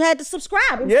 nigga? You had to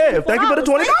subscribe. Yeah, thank you for the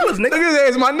 $20, nigga.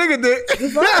 It's my nigga dick.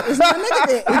 It's my nigga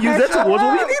dick. We use that towards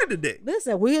what we needed the dick.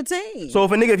 Listen, we a team.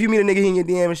 So if you meet a nigga in your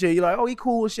DM and shit, you're like, oh, he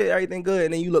cool and shit, everything good,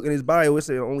 and then you look at his bio, it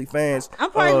say OnlyFans.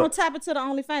 I'm probably gonna tap into the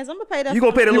OnlyFans. I'm gonna pay that. You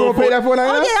gonna pay the little? Pay that for that?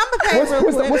 Oh yeah, I'm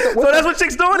gonna pay it. So that's what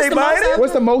chicks doing. They buying it.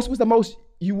 What's the most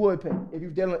you would pay if you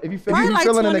feeling a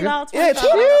nigga? Yeah,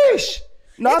 sheesh.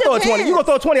 No, I thought 20. You gonna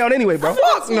throw 20 out anyway, bro?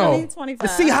 Fuck no. 25.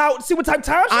 See what type of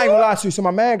time? I ain't gonna lie to you. So my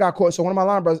man got caught. So one of my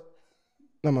line brothers.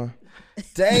 No man.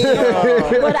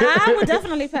 Damn. But I would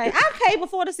definitely pay. I paid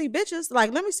before to see bitches.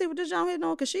 Like, let me see what this young lady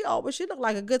doing, because she looked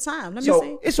like a good time. Let me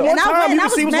see. It's one time you can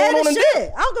see what's going on in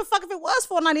there. I don't give a fuck if it was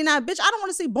 $4.99, bitch. I don't want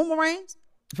to see boomerangs.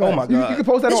 Oh my God. You can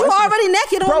post that on You Instagram. already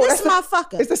naked on this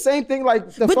motherfucker. It's the same thing like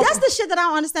But that's the shit that I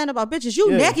don't understand about bitches. You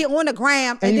naked on the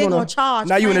gram and they gonna charge.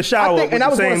 Now you in the shower. And I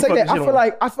was gonna say that.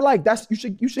 I feel like that's you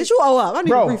should. Bitch, you owe up. I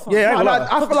need a refund. Yeah,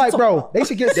 I feel like, bro, they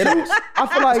should get sued. I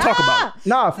feel like talk about it.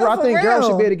 Nah, I think girls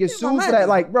should be able to get sued for that.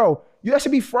 Like, bro, that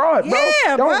should be fraud, bro.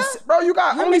 Yeah, bro, you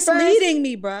got You're OnlyFans. misleading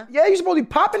me, bro. Yeah, you supposed to be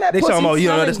popping that They pussy. talking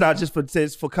about, that's not just for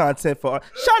tits, for content.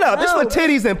 Shut up. This for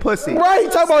titties and pussy.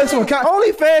 Right, talk about this for content.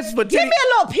 OnlyFans is for titties. Give me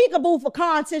a little peekaboo for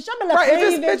content. Show me a little Right, if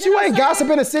cleavage, it's bitch, you ain't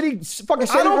gossiping the city fucking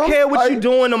shit. I don't care what you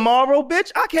doing tomorrow,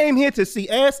 bitch. I came here to see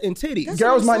ass and titties.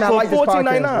 Girls might not like this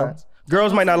podcast, bro.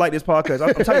 Girls might not like this podcast.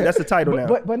 I'm telling you, that's the title now.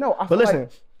 But no, I feel listen,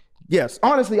 like, yes.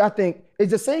 honestly, I think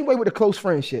it's the same way with the close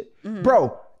friend shit.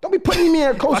 Bro, don't be putting me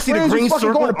in close see the friends. green You fucking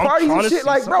circle, going to parties and honestly, shit.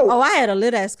 Like, bro. Oh, I had a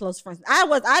lit ass close friends. I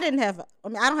don't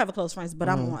have a close friends, but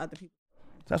I'm on other people.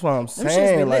 That's what I'm shits be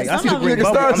saying. Like, lit. I see the Some of green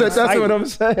them- bubble. That's what I'm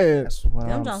saying. That's what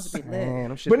Them I'm Jones be lit. saying.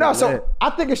 Them shits But no, be so lit. I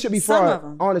think it should be Some of fraud.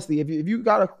 them. Honestly, if you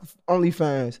got a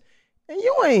OnlyFans and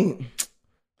you ain't,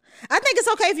 I think it's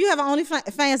okay if you have an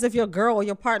OnlyFans if your girl or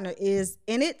your partner is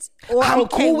in it, or I'm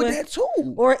okay cool with that too.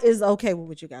 or is okay with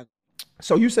what you got.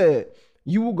 so you said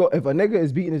you will go if a nigga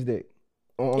is beating his dick.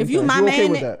 On If you OnlyFans, my you okay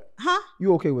man, with that? huh?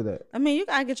 You okay with that? I mean, you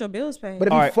gotta get your bills paid. But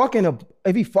if All he right. fucking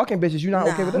bitches, you not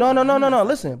okay with that? No.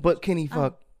 Listen, but can he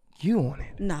fuck you on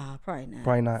it? Nah, probably not.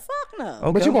 Probably not. Fuck no.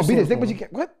 Okay, But you I'm gonna just beat his saying, dick, but you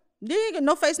can't. What? You ain't got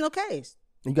no face, no case.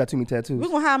 You got too many tattoos. We're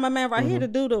gonna hire my man right here to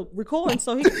do the recording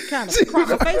so he can kind of crop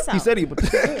the face out. He said he.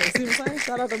 Yeah, see what I'm saying?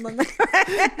 Shout out to my man. She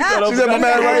said my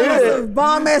man right here.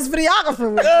 Bomb ass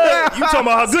videographer. You talking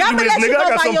about how good I'm you gonna is, let you nigga? I go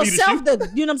got by something for you to yourself shoot. to,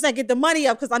 you know what I'm saying, get the money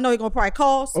up, because I know he gonna probably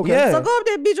cost. Okay. Yeah. So go up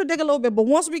there, beat your dick a little bit. But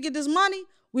once we get this money,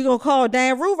 we gonna call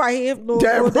Dan Rue right here.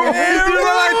 Damn, bro.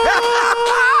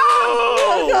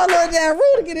 Call little Dan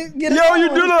Rue to get it. Yo, you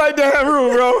do look like that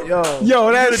room, bro.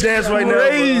 Yo, that's dance right now, bro.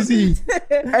 crazy.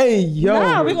 Hey, yo.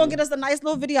 Nah, we're gonna get us a nice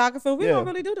little videographer. We Yeah. gonna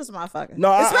really do this motherfucker.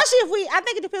 No, especially if I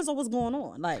think it depends on what's going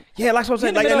on. Like, Yeah, like what I'm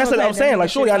saying. You Like, in the and that's what middle I'm of a saying. Like,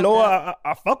 pandemic shorty, I and know shit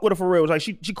I fuck with her for real. It's like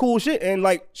she cool shit, and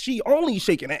like she only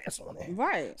shaking ass on it.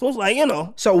 right. So it's like, you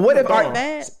know. So what if Not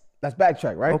bad. let's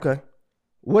backtrack, right? Okay.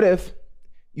 What if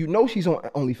you know she's on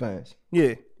OnlyFans?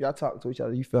 Yeah. Y'all talk to each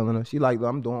other, you feeling her. She like,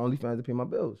 I'm doing OnlyFans to pay my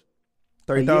bills.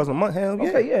 30,000 a month. Hell yeah.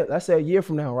 Okay, yeah. Let's say a year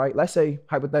from now, right? Let's say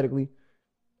hypothetically,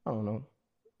 I don't know,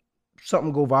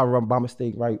 something go viral by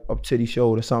mistake, right? Up titty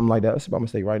showed or something like that. That's by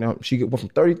mistake right now. She went from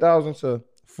 30,000 to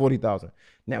 40,000.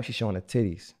 Now she's showing her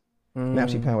titties. Now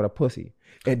she playing with her pussy.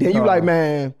 And then you like,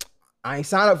 man, I ain't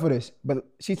signed up for this. But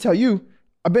she tell you,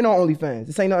 I've been on OnlyFans.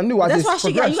 This ain't nothing new. That's why just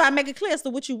you progressed. gotta make it clear as to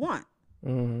what you want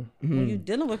when you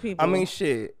dealing with people. I mean,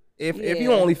 shit. If you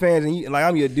Yeah. on OnlyFans and you like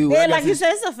I'm your dude. yeah, I like guess you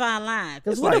said, it's a fine line.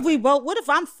 Because It's what if like- we both? What if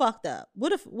I'm fucked up?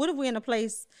 What if we in a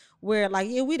place where like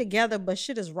we together, but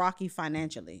shit is rocky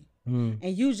financially, and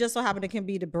you just so happen to can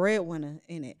be the breadwinner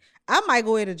in it? I might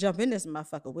go ahead and jump in this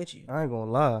motherfucker with you. I ain't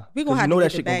gonna lie. We gonna 'Cause have you know to that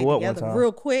get the shit bag gonna go up one together time.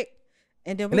 real quick,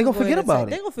 and then And they gonna forget about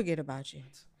They it. gonna forget about you.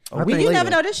 A week You later. never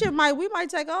know. This shit we might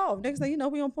take off. Next thing you know,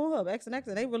 we on Pornhub, X and X,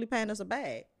 and they really paying us a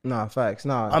bag. Nah, facts.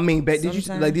 Nah. I mean, did you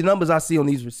Sometimes. like the numbers I see on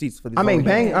these receipts for these? I mean, OnlyFans?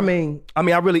 bang. I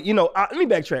mean, I really, let me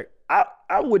backtrack.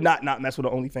 I would not mess with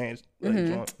the OnlyFans.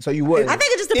 so you would. I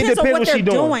think it just depends on what they're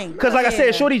doing. Because like I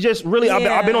said, shorty just really,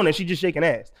 I've been on it. She just shaking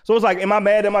ass. So it's like, am I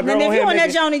mad at my girl And if on you here? on that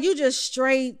making joint and you just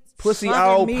straight pussy fucking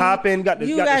out, me, popping, got the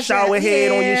you shower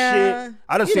head on your shit.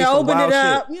 I done you seen know, some open wild it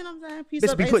up. shit. You know what I'm saying? Piece Bitch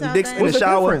up be eight putting times dicks down. in the What's the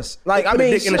shower. difference? Like, They I put a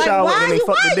mean, dick in the like, shower why and they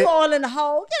fuck the you dick. all in the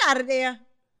hole? Get out of there. I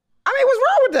mean, what's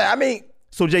wrong with that? I mean,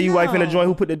 So Jay, you wife in the No. joint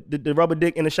who put the rubber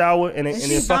dick in the shower and And then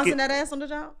she's fuck bouncing it. that ass on the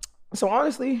job. so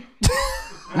honestly,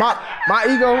 my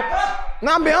ego.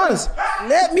 Nah, I'm being honest.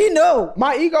 Let me know.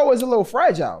 My ego is a little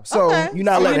fragile. So Okay. you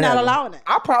not So letting you're it not happen. allowing it.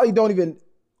 I probably don't even.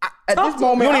 At Talk this to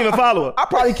moment, You don't even follow her. I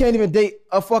probably can't even date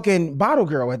a fucking bottle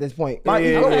girl at this point. My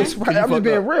Yeah, ego yeah, is yeah. fragile. I'm You just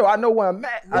being fucked up. real. I know where I'm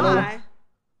at. I Why?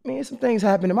 mean, some things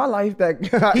happen in my life that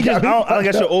He just, I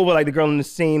guess you're over like the girl in the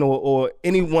scene or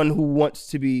anyone who wants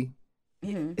to be.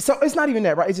 So it's not even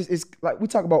that, right? It's like we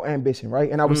talk about ambition, right?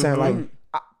 And I was saying like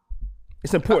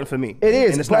It's important for me. it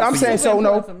is, And it's but not I'm for saying you. so Super no.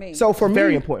 important for me. So for me,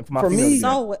 Very important for my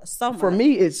female me, to So for much.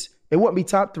 me, it wouldn't be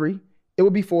top 3. It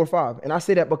would be 4 or 5, and I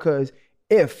say that because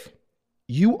if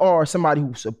you are somebody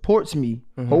who supports me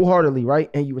wholeheartedly, right,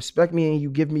 and you respect me and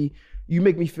you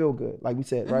make me feel good, like we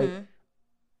said, right.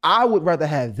 I would rather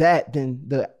have that than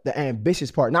the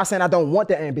ambitious part. Not saying I don't want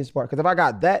the ambitious part, because if I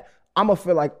got that, I'm gonna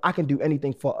feel like I can do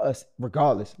anything for us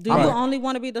regardless. Do you only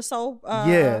want to be the sole?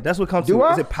 Yeah, that's what comes to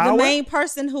it. Is it power? The main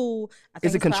person who I think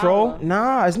is it control? Power.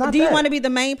 Nah, it's not. Do you want to be the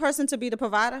main person to be the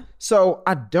provider? So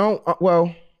I don't.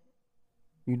 Well,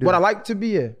 You do. what I like to be,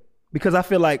 yeah. Because I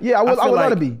feel like I would love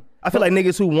to be. I feel like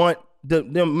niggas who want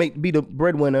them be the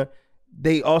breadwinner,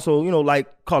 they also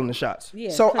like calling the shots.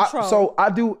 Yeah. So I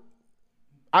do.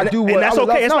 I do what and that's I would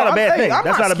okay. love. It's not a bad thing.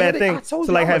 That's not a bad scared thing. I told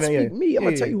to you, like I'm having gonna speak me. I'm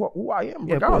gonna tell you who I am.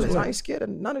 Regardless, I ain't scared of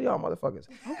none of y'all motherfuckers.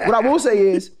 What I will say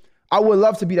is, I would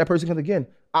love to be that person. Because again,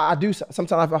 I do.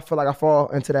 Sometimes I feel like I fall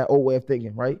into that old way of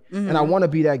thinking, right? And I want to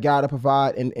be that guy to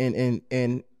provide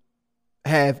and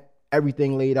have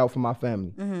everything laid out for my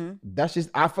family. That's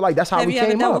just. I feel like that's how we came up. Have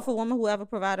you ever dealt with a woman who ever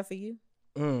provided for you?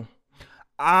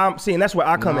 I'm seeing that's where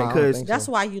I come in because that's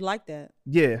why you like that.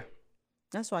 Yeah.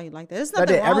 That's why you like that. It's That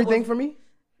nothing did wrong everything with, for me.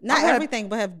 Not everything,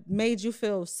 but have made you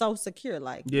feel so secure.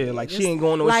 Like she ain't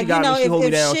going nowhere. She got me. She hold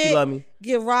me down. She love me.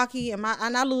 Get rocky, and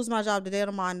I lose my job today.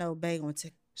 Tomorrow, I know Bay going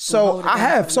to. So I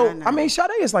have. So I mean,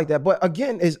 Sade is like that, but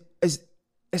again,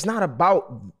 it's not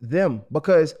about them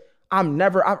because I'm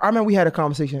never. I remember we had a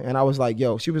conversation, and I was like,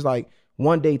 "Yo," she was like,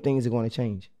 "One day things are going to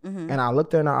change," and I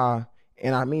looked her in the eye,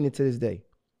 and I mean it to this day,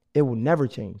 it will never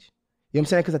change. You know what I'm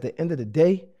saying? Because at the end of the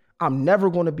day, I'm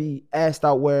never going to be asked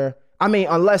out where. I mean,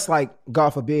 unless like God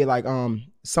forbid, like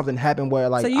something happened where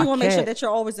like. So you want to make sure that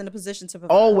you're always in a position to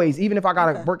provide. Always, even if I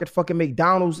gotta work at fucking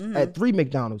McDonald's at 3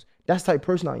 McDonald's, that's the type of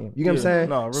person I am. You get what I'm saying?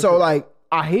 No, so like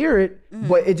I hear it,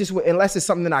 but it just unless it's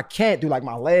something that I can't do, like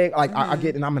my leg, like I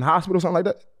get and I'm in hospital or something like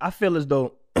that. I feel as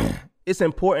though it's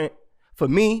important for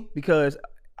me because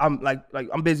I'm like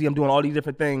I'm busy. I'm doing all these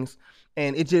different things,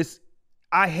 and it just.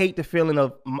 I hate the feeling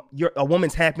of a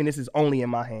woman's happiness is only in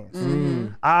my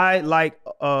hands. I like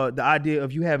the idea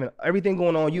of you having everything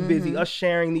going on, you busy, us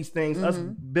sharing these things, us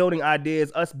building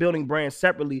ideas, us building brands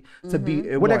separately to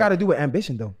be. What that got to do with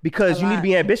ambition though? Because you need to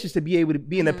be ambitious to be able to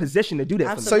be in a position to do that.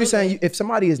 Absolutely. So you're saying if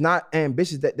somebody is not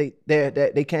ambitious, that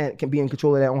they can be in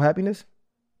control of their own happiness?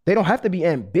 They don't have to be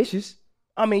ambitious.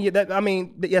 I mean,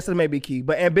 yes, it may be key,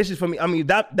 but ambitious for me. I mean,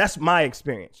 that's my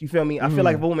experience. You feel me? I feel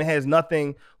like if a woman has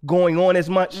nothing going on as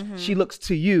much, she looks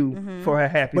to you for her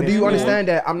happiness. But do you understand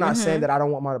that? I'm not saying that I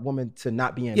don't want my woman to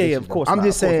not be ambitious. Yeah, of course. I'm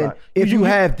just saying if you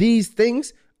have these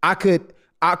things, I could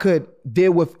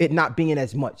deal with it not being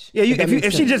as much. Yeah,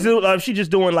 if she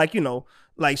just doing like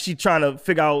like she trying to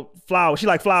figure out flowers. She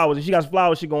like flowers and she got some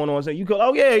flowers shit going on. So you go,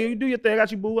 oh yeah, you do your thing. I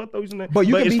got you, boo. I throw you something. But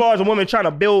as far as a woman trying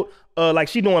to build, like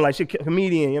she doing like she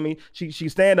comedian. I mean, she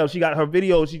stand up. She got her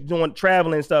videos. She's doing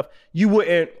traveling and stuff. You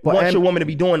wouldn't want your woman to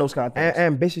be doing those kind of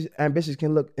things. Ambitious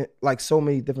can look like so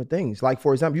many different things. Like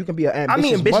for example, you can be an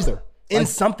ambitious mother. In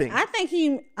something. I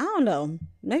think I don't know.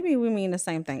 Maybe we mean the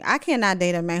same thing. I cannot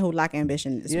date a man who like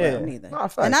ambition as well neither. No,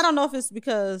 and I don't know if it's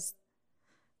because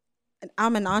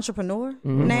I'm an entrepreneur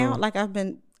now. Like I've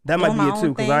been. That might be it too,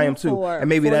 because I am too. And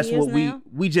maybe that's what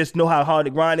we just know how hard the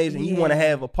grind is, and you want to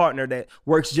have a partner that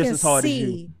works just as hard as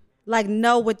you. Like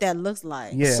know what that looks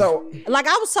like. Yeah. So like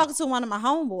I was talking to one of my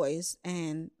homeboys,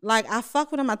 and like I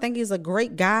fuck with him. I think he's a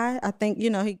great guy. I think he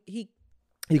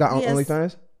got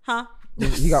OnlyFans? Huh?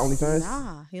 He got OnlyFans?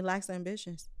 Nah, he likes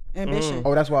ambition.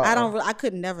 Oh, that's why I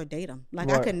could never date him. Like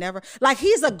I could never. Like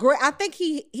he's a great. I think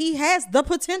he has the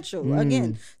potential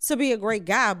again to be a great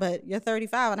guy. But you're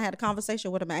 35, and I had a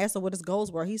conversation with him. I asked him what his goals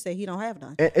were. He said he don't have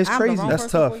none. It's crazy. That's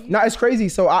tough. No, it's crazy.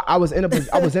 So I was in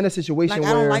a situation like,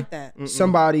 where I don't like that.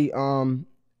 Somebody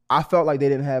I felt like they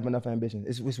didn't have enough ambition.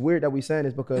 It's weird that we saying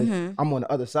this because I'm on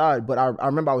the other side. But I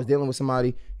remember I was dealing with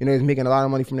somebody. They was making a lot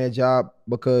of money from their job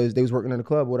because they was working in the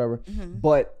club or whatever.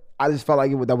 But I just felt like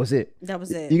that was it. That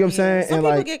was it. You get what I'm saying? Some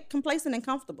people get complacent and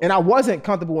comfortable. And I wasn't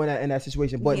comfortable in that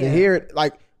situation. But to hear it,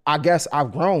 like, I guess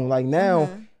I've grown. Like now,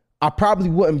 I probably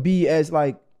wouldn't be as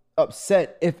like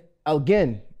upset if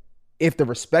the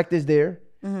respect is there,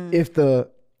 if the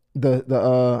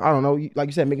I don't know, like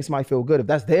you said, making somebody feel good. If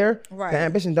that's there, the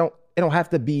ambition don't have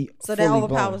to be. So that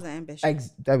overpowers the ambition.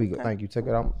 There we go. Okay. Thank you. Took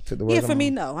it out. Took the words. Yeah, for me,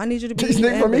 no. I need you to be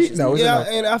for me, no. Yeah,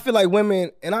 and I feel like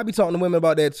women, and I be talking to women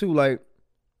about that too. Like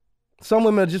some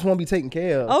women just want to be taken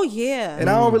care of. Oh yeah. And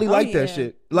I don't really like that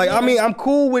shit. Like I mean, I'm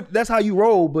cool with that's how you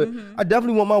roll, but I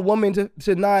definitely want my woman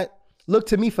to not look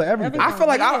to me for everything. I feel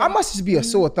like I must just be a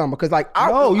sore thumb because like I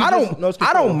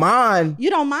don't mind. You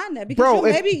don't mind that because bro.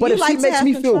 Maybe but you if like she makes to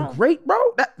me have feel control. great, bro,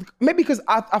 maybe because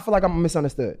I feel like I'm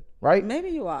misunderstood, right? Maybe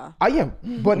you are. I am,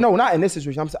 but no, not in this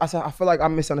situation. I feel like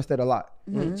I'm misunderstood a lot.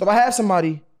 So if I have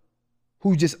somebody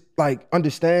who just like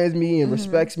understands me and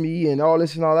respects me and all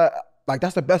this and all that, like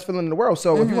that's the best feeling in the world.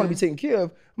 So if you want to be taken care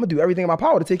of, I'm gonna do everything in my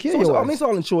power to take care of you. I mean, it's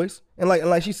all in choice. And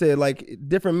like she said, like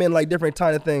different men like different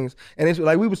kind of things. And it's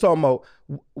like we was talking about,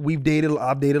 I've dated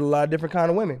a lot of different kind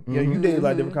of women. You know, you dated a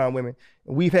lot of different kind of women.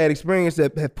 We've had experience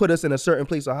that have put us in a certain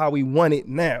place of how we want it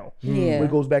now. Yeah. It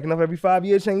goes back enough every 5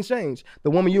 years, change. The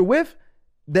woman you're with,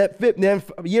 that fit, then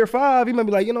year 5, you might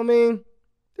be like, you know what I mean?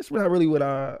 This is not really what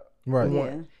I want.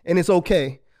 Yeah. And it's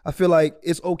okay. I feel like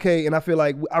it's okay, and I feel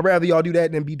like I'd rather y'all do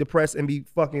that than be depressed and be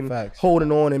fucking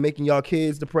holding on and making y'all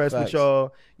kids depressed with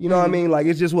y'all. You know what I mean? Like,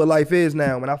 it's just what life is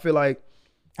now. And I feel like,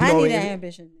 I need that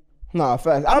ambition. Nah,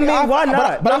 facts. I mean, why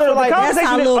not? But I feel like that's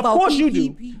how I of course you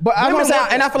do. But I don't say,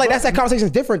 and I feel like that conversation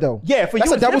is different though. Yeah, for you,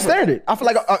 that's a it's double different. standard. I feel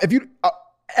like if you,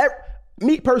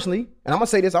 me personally, and I'm gonna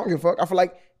say this, I don't give a fuck. I feel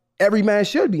like every man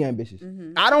should be ambitious.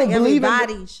 I don't believe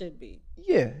everybody should be.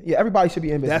 Yeah, everybody should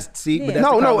be ambitious. But that's the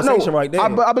conversation right there.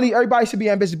 I believe everybody should be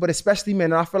ambitious, but especially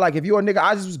men. And I feel like if you're a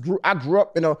nigga, I grew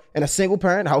up in a single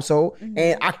parent household,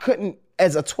 and I couldn't,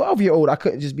 as a 12-year-old, I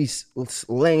couldn't just be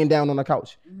laying down on the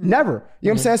couch. Never. You know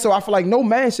what I'm saying? So I feel like no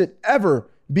man should ever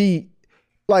be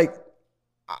like,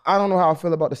 I don't know how I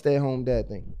feel about the stay-at-home dad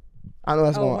thing. I know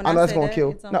that's gonna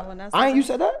kill. No, you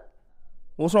said that?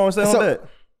 What's wrong with stay-at-home dad?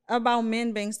 About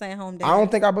men being stay-at-home dads. I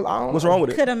don't think I don't. What's wrong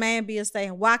with it? Could a man be a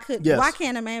stay-at-home? Why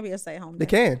can't a man be a stay-at-home dad? They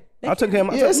can. I took him.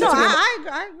 I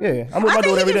agree. Yeah, I'm with my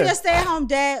daughter every day. I think he could be a stay-at-home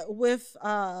dad with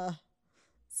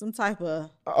some type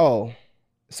of. Oh,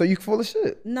 so you full of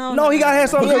shit? No, he gotta have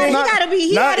something.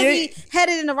 He gotta be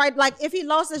headed in the right. Like if he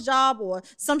lost his job or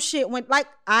some shit went, like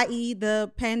i.e.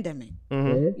 the pandemic. You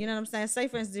know what I'm saying? Say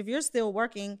for instance, if you're still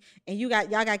working and y'all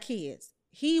got kids.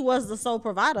 He was the sole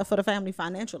provider for the family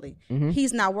financially.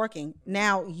 He's not working.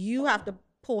 Now you have to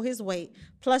pull his weight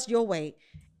plus your weight.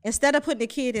 Instead of putting the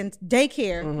kid in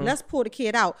daycare, let's pull the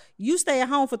kid out. You stay at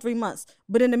home for 3 months.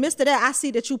 But in the midst of that, I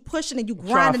see that you pushing and you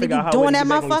grinding and you doing that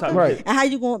motherfucker. Right. And how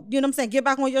you going, you know what I'm saying, get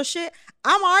back on your shit.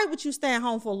 I'm all right with you staying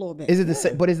home for a little bit. Is it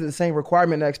the same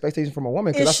requirement and expectation from a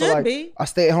woman? Because I feel like be. a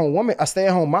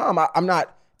stay-at-home mom, I'm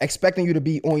not expecting you to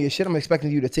be on your shit. I'm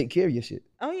expecting you to take care of your shit.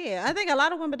 Oh yeah, I think a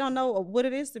lot of women don't know what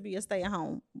it is to be a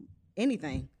stay-at-home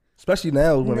anything. Especially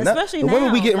now, women. Especially the now.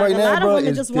 women we getting right now, bro, a lot of women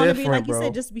is just want to be, like you bro.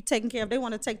 said, just be taken care of. They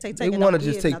want to take. They want to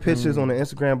just take pictures on the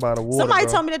Instagram by the water. Somebody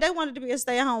told me that they wanted to be a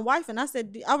stay-at-home wife, and I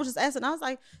said, I was just asking. I was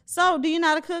like, so do you know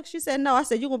how to cook? She said, no. I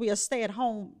said, you're gonna be a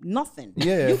stay-at-home nothing.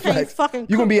 Yeah, you can't fucking.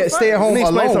 You're gonna be a stay-at-home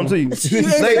alone. Let me explain something to you.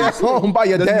 Stay at home by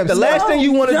your damn The self. last thing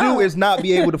you want to do is not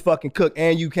be able to fucking cook,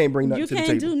 and you can't bring nothing to the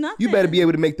table. You can't do nothing. You better be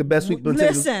able to make the best sweet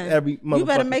potatoes every motherfucker. You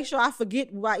better make sure I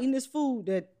forget while eating this food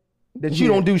that you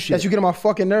don't do shit. That you get on my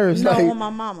fucking nerves. No, like, on my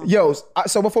mama. Yo,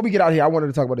 so before we get out of here, I wanted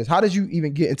to talk about this. How did you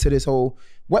even get into this whole?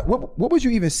 What would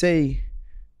you even say?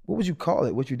 What would you call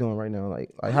it? What you doing right now? Like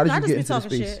how did you get into the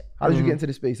space? Shit. How did you get into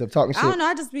the space of talking shit? I don't know.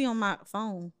 I just be on my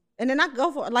phone, and then I go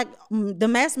for like the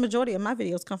mass majority of my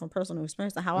videos come from personal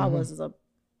experience of how I was as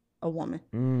a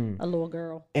woman, a little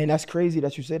girl. And that's crazy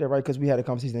that you say that, right? Because we had a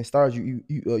conversation that started.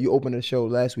 You opened the show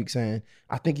last week saying,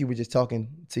 I think you were just talking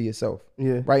to yourself.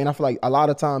 Yeah. Right. And I feel like a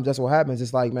lot of times that's what happens.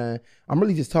 It's like, man, I'm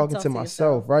really just talking to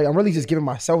myself, right? I'm really just giving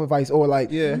myself advice or like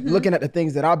looking at the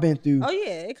things that I've been through. Oh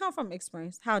yeah, it comes from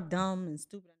experience. How dumb and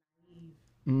stupid.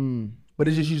 But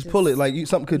it's just you just pull it like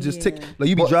something could just tick. Like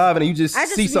you be driving and you just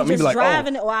see something. You be like,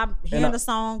 driving or I'm hearing a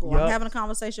song or I'm having a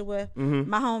conversation with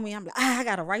my homie. I'm like, I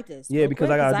gotta write this. Yeah,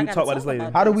 because I gotta talk about this later.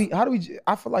 How do we?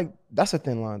 I feel like that's a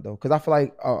thin line though, because I feel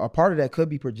like a part of that could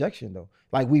be projection though.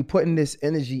 Like we putting this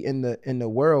energy in the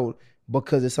world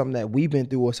because it's something that we've been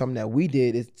through or something that we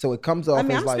did. So it comes off. I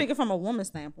mean, as I'm like, speaking from a woman's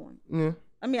standpoint. Yeah.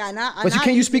 I mean,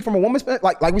 can you speak from a woman's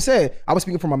like we said? I was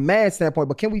speaking from a man's standpoint,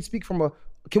 but can we speak from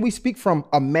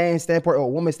a man's standpoint or a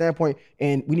woman's standpoint?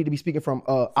 And we need to be speaking from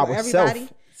ourself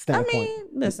standpoint. I mean,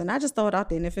 listen, I just throw it out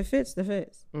there, and if it fits, it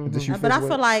fits. Mm-hmm. But I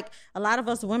feel like a lot of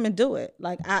us women do it.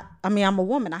 Like I mean, I'm a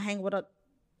woman. I hang with I've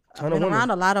been around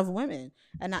a lot of women,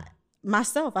 and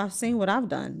I've seen what I've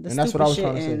done. And that's what I was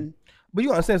trying to say. But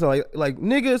you understand, so like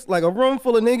niggas, like a room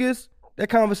full of niggas, that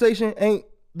conversation ain't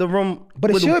the room,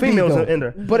 but with it should the females be,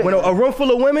 enter. But when a room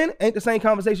full of women ain't the same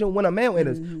conversation when a male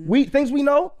enters. Things we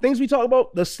know, things we talk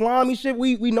about, the slimy shit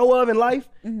we know of in life,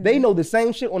 they know the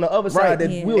same shit on the other side that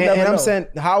we'll never know. And I'm saying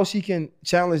how she can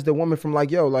challenge the woman from like,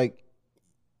 yo, like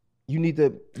you need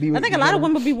to be. I think a lot of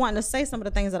women be wanting to say some of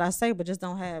the things that I say, but just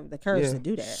don't have the courage to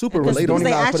do that. Super relatable. Don't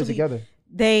even know how to put it together.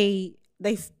 They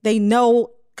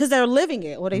know. Because they're living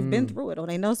it, or they've been through it, or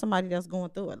they know somebody that's going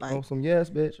through it. Like, some yes,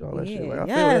 bitch, all that shit. Like, I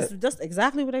yes, feel that. just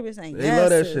exactly what they were saying. They love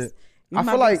that shit. You I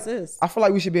my feel big like sis. I feel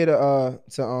like we should be able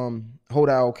to hold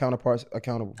our counterparts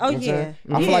accountable. Oh, You know what I'm saying?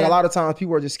 yeah. I feel like Yeah. a lot of times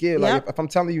people are just scared. Yep. Like if I'm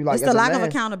telling you, like It's as the a lack man, of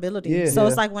accountability. Yeah. So Yeah.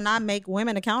 it's like when I make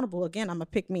women accountable, again, I'm gonna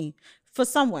pick me for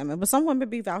some women, but some women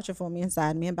be vouching for me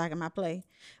inside me and back in my play.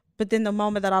 But then the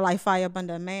moment that I like fire up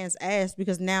under a man's ass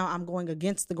because now I'm going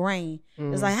against the grain,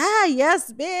 it's like,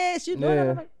 yes, bitch, you doing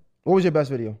it. What was your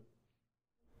best video?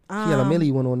 She had a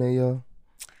Millie one on there, yo.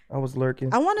 I was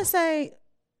lurking. I want to say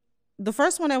the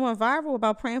first one that went viral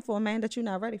about praying for a man that you're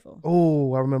not ready for.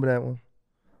 Oh, I remember that one.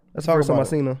 That's the Talk first time I about it.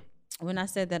 seen her. When I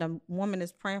said that a woman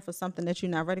is praying for something that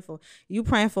you're not ready for, you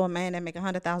praying for a man that make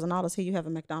 $100,000. Here you have a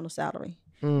McDonald's salary.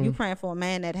 You praying for a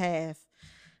man that have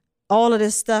all of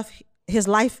this stuff, his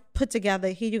life put together.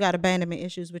 Here you got abandonment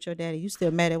issues with your daddy. You still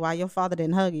mad at why your father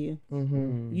didn't hug you.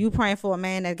 You praying for a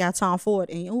man that got Tom Ford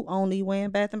and you only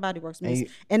wearing Bath and Body Works mist,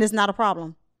 and it's not a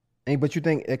problem. But you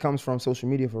think it comes from social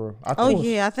media for real? Oh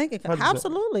yeah, I think it can. 100%.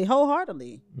 Absolutely,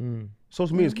 wholeheartedly.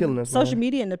 Social media's killing us. Social man.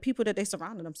 media and the people that they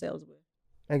surrounded themselves with.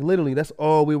 Like literally, that's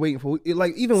all we're waiting for.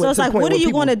 Like even So when it's like, what are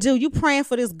you going to do? You praying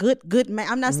for this good man.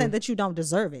 I'm not saying that you don't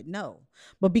deserve it. No.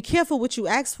 But be careful what you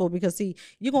ask for, because see,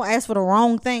 you're going to ask for the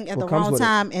wrong thing at the wrong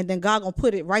time, and then God going to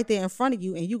put it right there in front of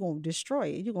you, and you're going to destroy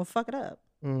it. You're going to fuck it up.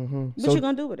 What So you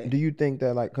going to do with it? Do you think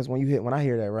that, like, because when I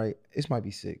hear that, right, this might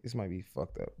be sick, this might be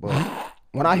fucked up, but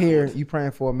when I hear you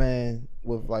praying for a man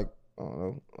with like, I don't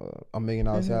know, $1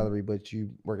 million salary, but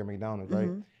you work at McDonald's, right?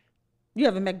 You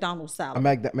have a McDonald's salary.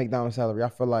 A McDonald's salary. I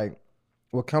feel like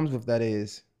what comes with that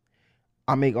is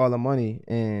I make all the money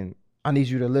and I need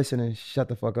you to listen and shut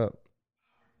the fuck up.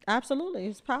 Absolutely.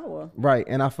 It's power. Right.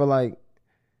 And I feel like,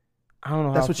 I don't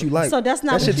know That's how what you like. So that's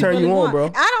not that what shit you turn really you on, want.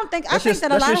 bro. I think That's that a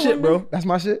that's lot your of shit, women, bro. That's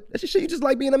my shit. That's your shit. You just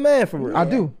like being a man for real. I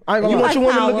do. I ain't You gonna want lie. your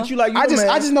woman to power. look at you like you I the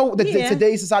man. just know that Yeah.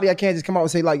 today's society, I can't just come out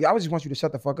and say like, I just want you to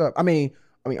shut the fuck up. I mean,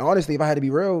 honestly, if I had to be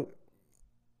real,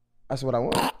 that's what I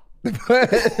want.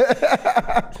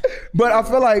 But I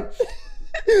feel like,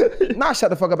 not shut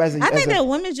the fuck up as I think that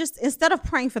women just, instead of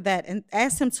praying for that and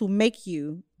ask him to make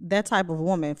you that type of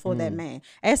woman for that man,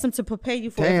 ask him to prepare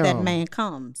you for if that Damn. man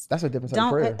comes. That's a different type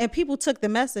of prayer. And people took the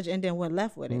message and then went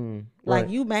left with it. Like right.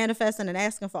 you manifesting and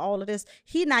asking for all of this,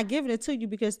 he not giving it to you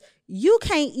because you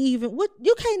can't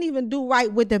even do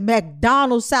right with the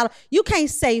McDonald's salary. You can't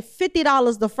say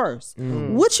 $50 the first.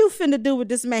 What you finna do with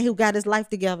this man who got his life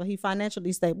together? He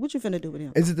financially stable. What you finna do with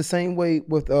him? Is it the same way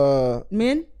with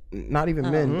Men? not even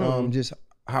men, just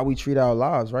how we treat our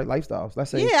lives, right? Lifestyles.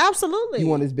 Let's say Yeah, absolutely. you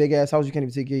want this big ass house, you can't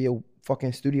even take care of your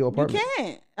fucking studio You apartment.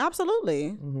 can't.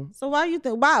 Absolutely. So why you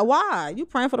think why? You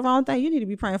praying for the wrong thing. You need to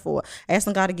be praying for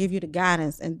asking God to give you the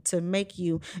guidance and to make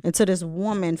you into this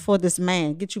woman for this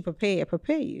man. Get you prepared.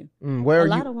 Prepare you.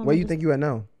 Where you think you at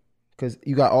now? Because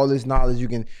you got all this knowledge, you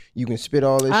can spit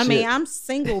all this shit. I mean, I'm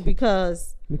single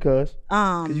because Because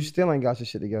you still ain't got your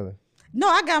shit together. no,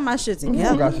 I got my shit You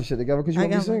together. got your shit together because you I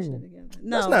want to got be my single. shit together.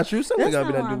 No, that's not true. Something that's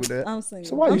got not nothing to do why with that. I'm single.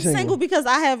 So why you I'm single? because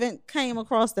I haven't came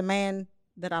across the man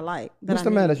that I like. What's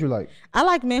the man that you like? I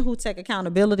like men who take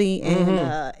accountability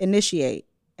and initiate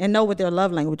and know what their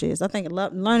love language is. I think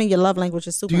learning your love language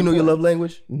is super. Do you know your important. love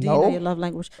language? Do you know your love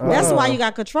language? That's why you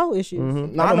got control issues.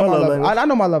 No, I know my love language. I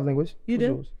know my love language. You What's do?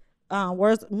 yours?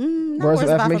 Words of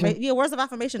affirmation? Yeah, words of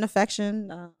affirmation, affection.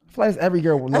 I feel like it's every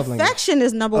girl with love language. Affection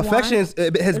is number Affection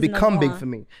one. has become number big one. for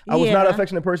me. I was not Yeah. an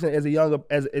affectionate person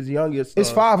as youngest.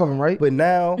 It's 5 of them, right? But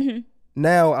now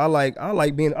I like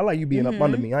you being up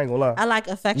under me. I ain't gonna lie. I like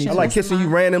affection. I like That's kissing you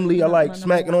mine. randomly. I like number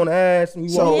smacking one. on the ass and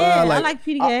you walk Yeah, by. I like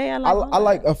PDA. I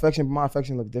like affection, but my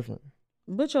affection look different.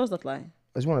 What yours look like?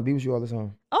 I just want to be with you all the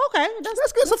time. Okay,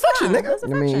 That's good. It's affection, fine. nigga. That's I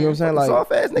mean, you know what I'm saying? Like,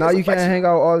 soft ass niggas now you can't affection. hang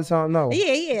out all the time. No.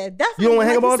 Yeah, definitely. You don't wanna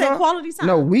hang Like up all you the said, time? quality time.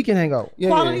 No, we can hang out. Yeah,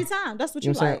 quality yeah. time. That's what You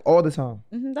you know what I'm saying? like. All the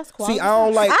time. That's quality. See, I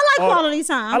don't like. I like all- quality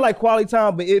time. I like quality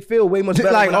time, but it feel way much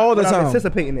better Like when all the when I'm time.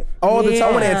 anticipating it. All the Yeah.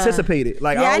 I want to time. anticipate it.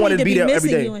 Like Yeah, I don't want need to be there every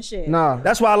missing day. you and shit. Nah.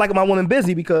 That's why I like my woman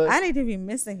busy because I need to be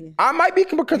missing you. I might be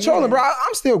controlling, bro.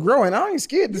 I'm still growing. I ain't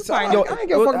scared. probably I not. ain't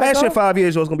give a fuck about that shit that. 5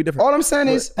 years ago is gonna be different. All I'm saying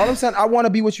is, I want to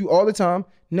be with you all the time.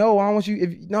 No, I don't want you.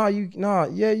 If you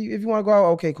if you want to go out,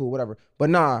 okay, cool, whatever. But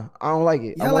nah, I don't like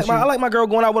it. Yeah, I like my girl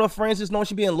going out with her friends, just knowing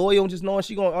she being loyal, just knowing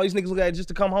she going all these niggas look at it just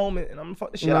to come home and I'm gonna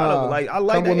fuck the shit out of her. Like I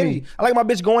like come that with energy. me. I like my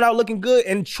bitch going out looking good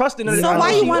and trusting her. So that I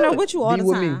why know you she want her good. with you all Be the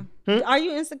with me. time? Are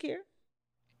you insecure?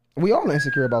 We all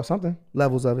insecure about something.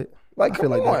 Levels of it. Like, I come feel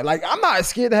like on. that. Like, I'm not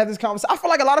scared to have this conversation. I feel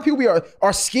like a lot of people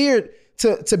are scared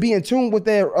to be in tune with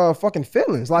their fucking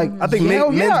feelings. Like, I think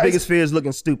hell men's yeah, biggest fear is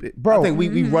looking stupid. Bro. I think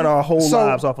we run our whole So,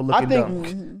 lives off of looking I think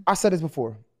dumb. I said this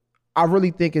before. I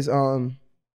really think it's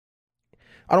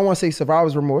I don't want to say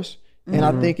survivor's remorse, and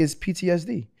I think it's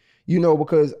PTSD. You know,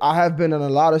 because I have been in a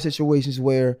lot of situations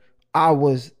where I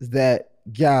was that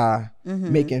guy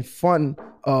making fun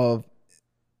of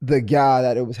the guy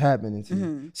that it was happening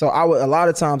to. So a lot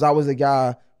of times I was the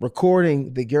guy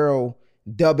recording the girl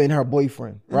dubbing her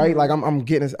boyfriend, right? Like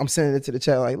I'm sending it to the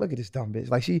chat, like, look at this dumb bitch.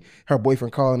 Like her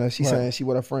boyfriend calling her, she's saying she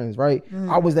with her friends, right?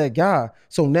 I was that guy.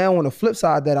 So now on the flip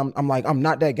side that I'm like, I'm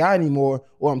not that guy anymore,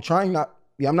 or I'm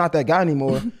not that guy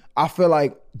anymore. I feel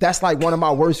like that's like one of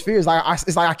my worst fears. Like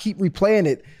it's like I keep replaying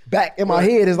it back in my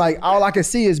head. It's like all I can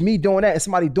see is me doing that and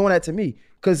somebody doing that to me,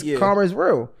 because karma is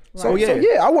real. Right. So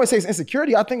I wouldn't say it's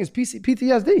insecurity. I think it's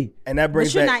PTSD. And that brings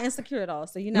but you're back... not insecure at all.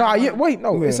 So you're not.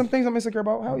 There's some things I'm insecure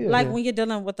about. Hell yeah. Like when you're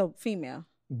dealing with a female.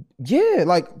 Yeah,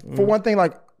 like for one thing,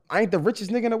 like I ain't the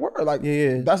richest nigga in the world. Like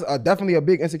that's definitely a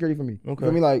big insecurity for me. Okay.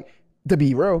 For me, like to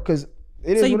be real, because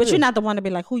it is. But you're not the one to be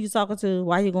like, who you talking to?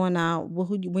 Why you going out?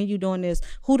 When you doing this?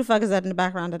 Who the fuck is that in the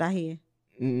background that I hear?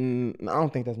 I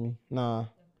don't think that's me. Nah,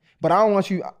 but I don't want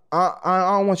you.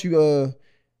 I don't want you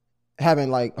having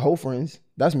like whole friends.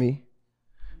 That's me.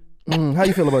 How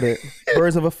you feel about that?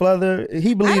 Birds of a feather.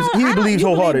 He believes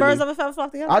wholeheartedly. Birds of a feather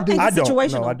flock together. I do. I think it's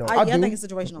situational. No, I don't. I think it's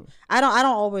situational. I don't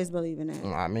always believe in that.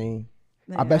 I mean,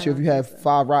 I bet you if you have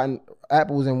 5 rotten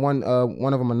apples and one of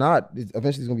them are not,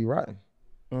 eventually it's gonna be rotten.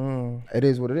 It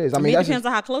is what it is. I mean, it depends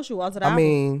on how close you are to the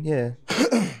apple.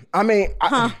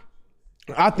 Yeah.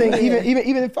 I think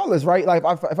even in fellas, right? Like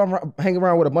if I'm hanging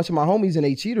around with a bunch of my homies and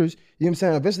they cheaters, you know what I'm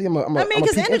saying? Eventually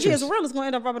because energy is real, it's going to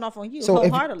end up rubbing off on you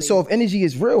wholeheartedly. So if energy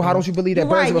is real, how don't you believe that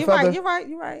birds of a feather? You're right.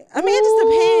 I mean, it just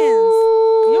depends.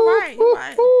 You're right.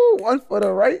 One for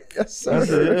the right, yes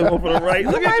sir. One for the right.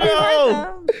 Look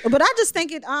at you. But I just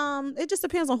think it just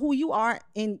depends on who you are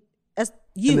in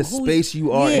the space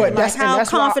you are. Yeah, like how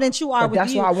confident you are with you.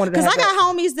 That's why I wanted to. Because I got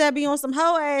homies that be on some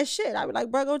hoe ass shit. I be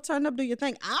like, bro, go turn up, do your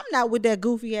thing. I'm not with that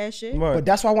goofy ass shit. Right. But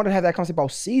that's why I wanted to have that concept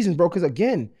about seasons, bro. Because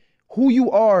again, who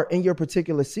you are in your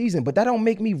particular season, but that don't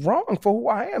make me wrong for who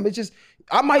I am. It's just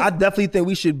I definitely think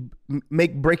we should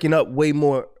make breaking up way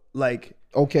more like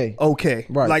okay.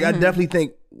 Right. Like I definitely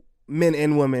think men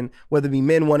and women, whether it be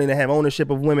men wanting to have ownership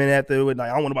of women after, like,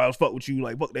 I don't want nobody else fuck with you,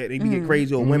 like, fuck that, they be get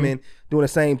crazy, or women doing the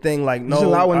same thing, like, no. Just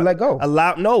allow and let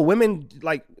go. Women,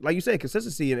 like you said,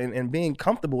 consistency and being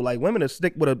comfortable, like, women will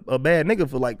stick with a bad nigga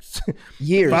for, like,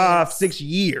 years. 5-6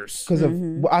 years. Because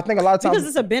I think a lot of times. Because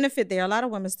it's a benefit there. A lot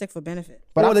of women stick for benefit.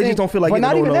 But they just don't feel like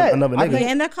not even that. Another nigga.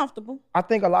 And they're comfortable. I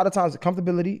think a lot of times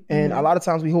comfortability, and a lot of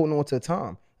times we holding on to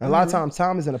time. And a lot of times,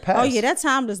 time is in the past. Oh yeah, that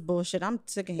timeless bullshit. I'm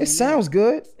sick of hearing it. Sounds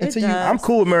good until I'm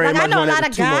cool with marrying. Like, I know a lot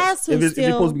of guys who if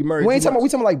you're supposed to be married. We talking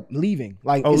about like leaving.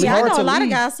 Like, I know a lot of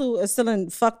guys who are still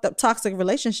in fucked up toxic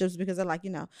relationships because they're like,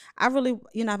 I really,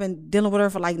 I've been dealing with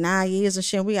her for like 9 years and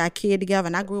shit. We got a kid together,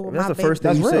 and I grew up with my baby.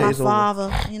 That's real. My father.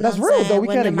 That's real though. We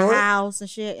can't ignore it. In my house and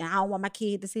shit, and I don't want my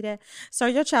kid to see that. So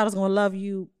your child is gonna love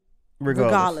you.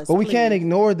 Regardless. But we can't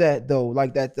ignore that though.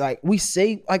 Like that, like we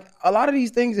say, like a lot of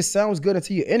these things, it sounds good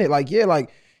until you're in it. Like, yeah,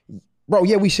 like, bro,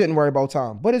 yeah, we shouldn't worry about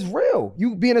time. But it's real.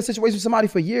 You be in a situation with somebody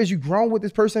for years, you grown with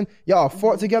this person, y'all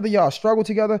fought together, y'all struggled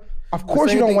together. Of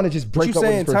course you don't want to just break up with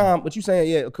this person. Time, but you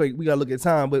saying, yeah, okay, we gotta look at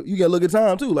time, but you gotta look at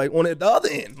time too, like on the other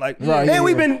end. Like, man,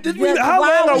 we've been how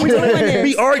long are we gonna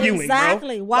be arguing?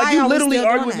 Exactly. Bro? Why like, you are literally we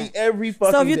argue with me every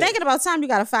fucking day. So if you're thinking about time, you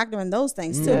gotta factor in those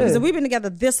things too. Because if we've been together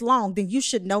this long, then you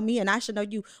should know me and I should know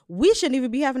you. We shouldn't even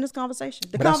be having this conversation.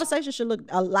 The conversation should look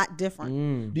a lot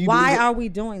different. Why are we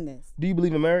doing this? Do you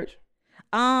believe in marriage?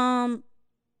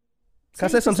 I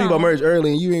said something to you about marriage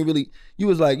early, and you ain't really. You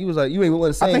was like, you ain't willing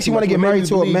to say. I think she want to get married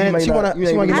to a man. She want to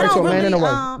get married to a man and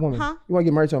a woman. Huh? You want to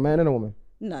get married to a man and a woman?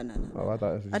 No. Oh, I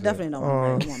thought. I definitely don't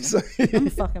want to marry a woman. I'm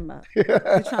fucking about.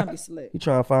 You're trying to be slick. You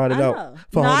trying to find it out?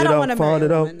 I don't want to marry a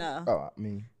woman. No. Oh, I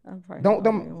mean,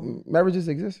 don't marriages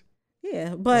exist?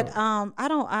 Yeah, but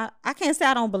I can't say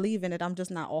I don't believe in it. I'm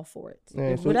just not all for it.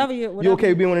 Yeah, so whatever you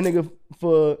okay being with a nigga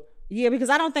for? Yeah, because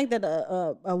I don't think that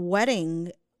a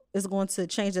wedding is going to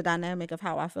change the dynamic of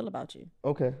how I feel about you.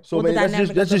 Okay, so man,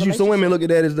 that's just you. So women look at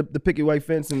that as the picket white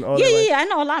fence and all that. Yeah, I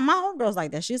know a lot of my homegirls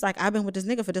like that. She's like, I've been with this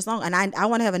nigga for this long, and I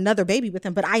want to have another baby with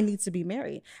him, but I need to be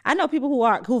married. I know people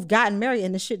who've gotten married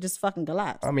and the shit just fucking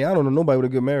collapsed. I mean, I don't know nobody with a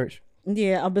good marriage.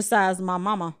 Yeah, besides my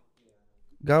mama.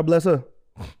 God bless her.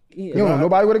 Yeah. You don't know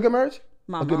nobody with a good marriage?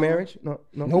 A good marriage? No.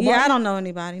 Nobody? Yeah, I don't know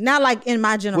anybody. Not like in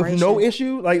my generation. With no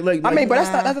issue? Like I mean, but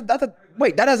that's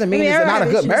wait, that doesn't mean it's not a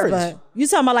good marriage. You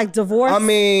talking about like divorce? I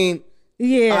mean,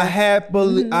 Yeah.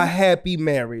 a happy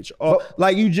marriage, or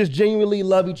like you just genuinely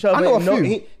love each other. I know a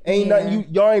few. Ain't nothing.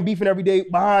 Y'all ain't beefing every day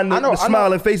behind the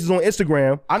smiling faces on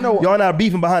Instagram. I know y'all not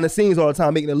beefing behind the scenes all the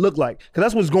time, making it look like, because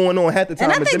that's what's going on half the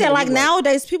time. And I think that like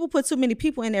nowadays people put too many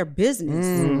people in their business.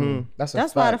 Mm-hmm.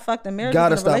 That's why the fuck the marriages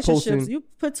and the relationships. You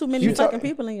put too many fucking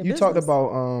people in your business. You talked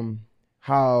about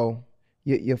how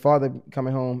your father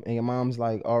coming home and your mom's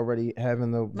like already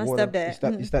having the water. Stepdad.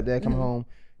 Your stepdad coming home.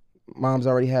 Mom's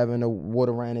already having the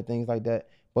water ran and things like that.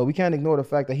 But we can't ignore the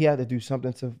fact that he had to do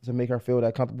something to make her feel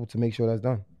that comfortable to make sure that's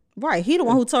done. Right. He the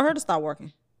one who told her to stop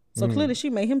working. So clearly she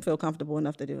made him feel comfortable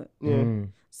enough to do it. Yeah.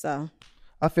 So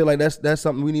I feel like that's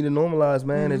something we need to normalize,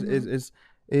 man.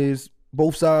 Is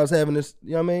both sides having this,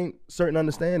 you know what I mean, certain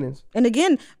understandings. And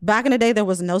again, back in the day, there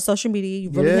was no social media.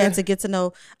 You really had to get to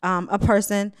know a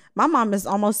person. My mom is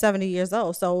almost 70 years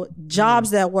old. So jobs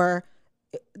that were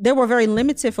very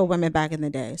limited for women back in the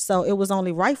day. So it was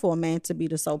only right for a man to be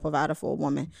the sole provider for a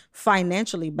woman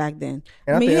financially back then.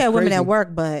 And I mean, you had women at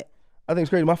work, but I think it's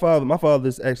crazy. My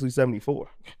father's actually 74.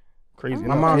 Crazy.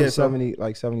 My mom is 70,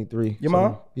 like 73. Your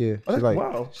mom? Yeah. Oh, She's like,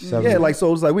 wow. 70. Yeah, like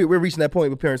so it's like we're reaching that point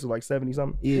with parents are like 70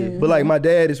 something. Yeah. But like my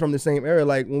dad is from the same era.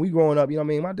 Like when we growing up, you know what I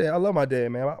mean? My dad, I love my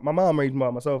dad, man. My mom raised me by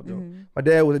myself though. My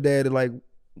dad was a dad that like,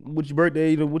 what's your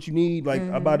birthday, what you need, like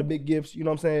I buy the big gifts, you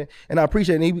know what I'm saying? And I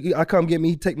appreciate it. I come get me,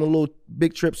 he take me little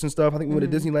big trips and stuff. I think we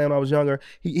went to Disneyland when I was younger.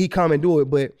 He come and do it.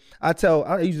 But I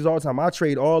use this all the time. I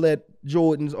trade all that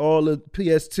Jordans, all the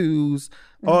PS2s,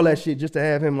 all that shit just to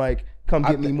have him like come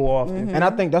get me more often. And I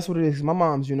think that's what it is. My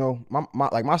mom's, you know,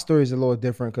 my story is a little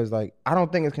different because like I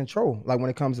don't think it's control. Like when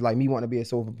it comes to like me wanting to be a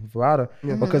sole provider,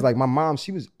 because like my mom,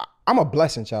 I'm a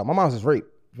blessing child. My mom's just raped.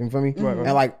 You feel me? Right.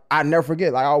 And like I never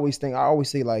forget. Like I always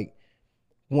say like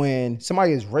when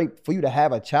somebody is raped, for you to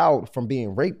have a child from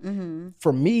being raped,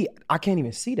 for me, I can't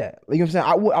even see that. Like, you know what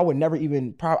I'm saying? I would never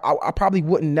even. I probably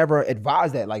wouldn't never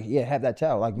advise that. Like, yeah, have that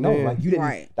child. Like, no, like you didn't.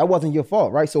 Right. That wasn't your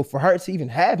fault, right? So for her to even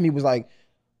have me was like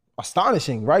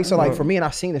astonishing, right? So like for me, and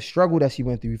I seen the struggle that she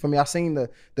went through. For me, I seen the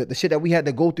shit that we had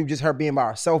to go through, just her being by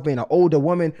herself, being an older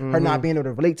woman, her not being able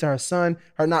to relate to her son,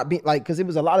 her not being like, because it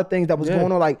was a lot of things that was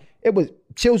going on. Like it was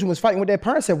children was fighting with their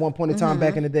parents at one point in time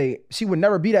back in the day. She would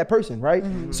never be that person, right?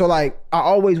 So like I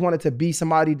always wanted to be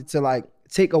somebody to like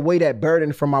take away that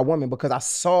burden from my woman because I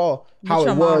saw how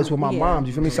it was with my mom.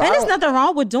 You feel me? So and there's nothing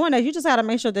wrong with doing that. You just got to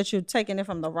make sure that you're taking it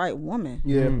from the right woman.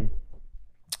 Yeah.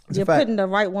 You're putting the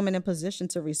right woman in position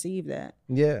to receive that.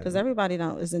 Yeah. Because everybody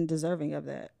isn't deserving of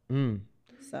that.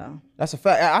 So that's a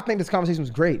fact. I think this conversation was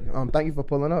great. Thank you for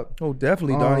pulling up. Oh,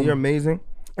 definitely, Donnie. You're amazing.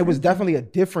 It was definitely a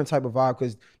different type of vibe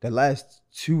because the last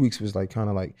 2 weeks was like kind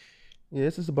of like. Yeah,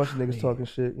 it's just a bunch of niggas talking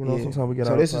shit. You know, sometimes we get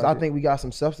so this is. I think we got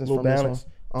some substance from balance.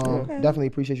 This one. Definitely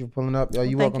appreciate you for pulling up.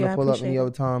 You're welcome to pull up any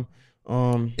other time.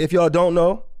 If y'all don't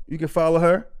know, you can follow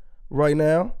her right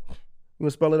now. You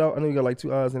want to spell it out? I know you got like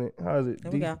 2 I's in it. How is it?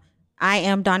 There we go. I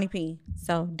am Donnie P.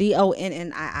 So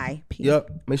DONNIIP.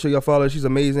 Yep. Make sure y'all follow her. She's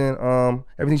amazing.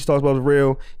 Everything she talks about is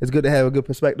real. It's good to have a good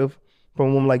perspective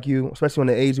from a woman like you, especially on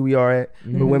the age we are at,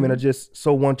 where women are just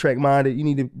so one-track minded. You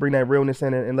need to bring that realness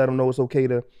in and let them know it's okay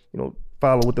to, you know,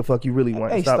 follow what the fuck you really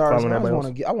want. Hey, Stop Stars, following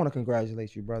everybody else. I want to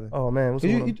congratulate you, brother. Oh man, what's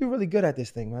you do really good at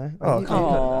this thing, man.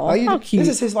 How cute. This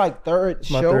is his like third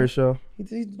show. My third show.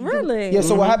 Really? Yeah.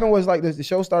 So what happened was like the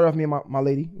show started off me and my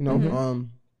lady. You know,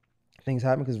 things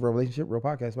happen because real relationship, real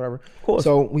podcast, whatever. Of course.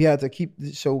 So we had to keep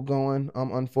the show going.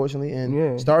 Unfortunately,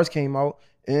 and Stars came out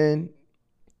and.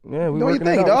 Yeah, we doing working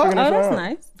your thing, it dog. out. That's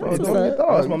nice.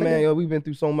 That's my man. Yo, we've been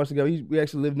through so much together. We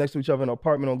actually live next to each other in an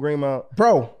apartment on Greenmount.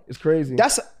 Bro, it's crazy.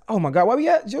 That's oh my god. Where we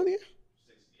at, Julia?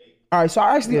 68. All right, so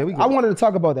I wanted to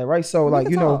talk about that, right? So like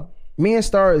you know, me and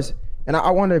Stars, and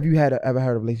I wonder if you had ever had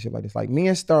a relationship like this. Like me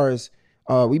and Stars,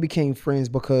 we became friends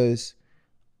because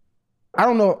I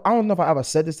don't know if I ever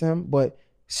said this to him, but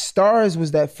Stars was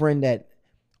that friend that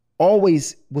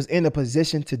always was in a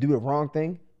position to do the wrong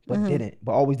thing, but didn't,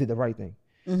 but always did the right thing.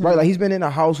 Right, like he's been in a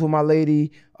house with my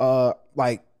lady,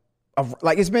 like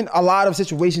it's been a lot of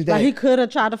situations that like he could have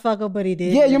tried to fuck her, but he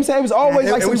did. Yeah, you know what I'm saying? It was always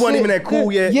like and we weren't even that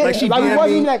cool yet. Yeah, like she like, did we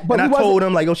wasn't me, even that, but and I told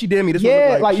him like, oh, she did me. This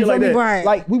yeah, like shit like that. Right.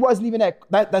 Like we wasn't even that.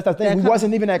 That's the thing. We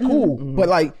wasn't even that cool. But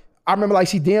like I remember like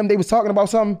she DM'd, they was talking about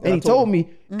something, and he told me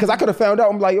because I could have found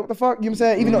out. I'm like, what the fuck? You know what I'm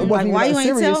saying? Even though it wasn't like, even why that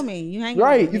you serious. ain't tell me? You hanging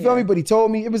right? You feel me? But he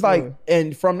told me. It was like,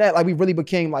 and from that, like we really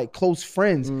became like close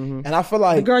friends. And I feel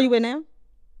like the girl you with now.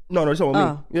 No, it's on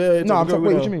me. Yeah, no, I'm talking.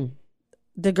 Wait, what you mean?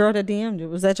 The girl that DM'd you,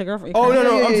 was that your girlfriend? Oh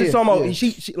no, I'm just talking about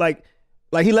she like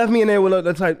he left me in there with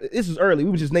the type. This was early.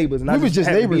 We were just neighbors, and I was just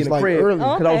neighbors in the crib early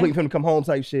because I was waiting for him to come home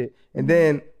type shit. And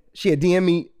then she had DM'd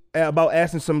me about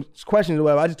asking some questions or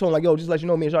whatever. I just told him like, yo, just let you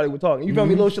know me and Shawty were talking. You feel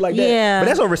me? Little shit like that. Yeah. But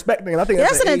that's a respect thing. And I think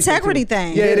That's an an age thing, integrity too.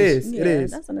 thing. Yeah, it is. Yeah, It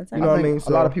is. that's an integrity. You know what I mean? A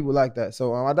lot of people like that.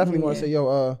 So I definitely want to say,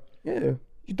 yo, Yeah.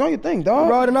 you doing your thing, dog.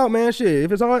 Riding out, man. Shit.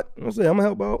 If it's hard, I'm gonna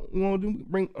help out. We want to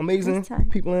bring amazing That's tight.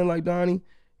 people in like Donnie.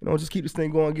 You know, just keep this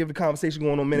thing going, give the conversation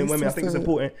going on men and women. I think it's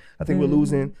important. I think we're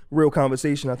losing real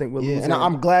conversation. I think we're losing. And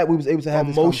I'm glad we was able to have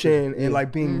this emotion conversation. and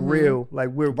like being real. Like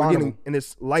we're getting in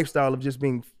this lifestyle of just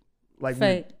being like,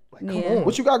 Fake. come Yeah. on.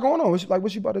 What you got going on? What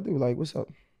you about to do? Like, what's up?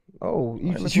 Oh,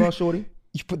 you shorty.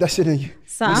 you put that shit in you.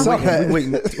 So You I'm, suck at it.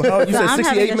 Waiting. You so said I'm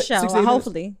 68 having a show, 68 minutes?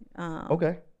 hopefully,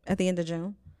 Okay. at the end of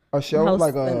June. A show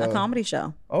Hosting like a comedy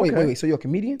show. Okay. Wait. So you're a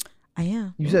comedian? I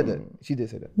am. You said that. She did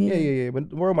say that. Yeah.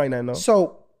 But the world might not know.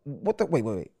 So what the wait.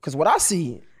 Because what I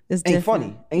see It's ain't different.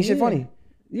 funny. Ain't shit funny.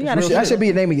 You gotta That should be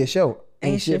the name of your show.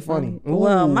 Ain't shit funny.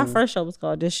 Well, my first show was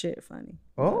called This Shit Funny.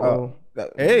 Oh.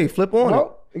 Hey, flip on it.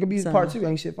 Well, it could be So- part 2.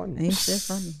 Ain't shit funny. Ain't shit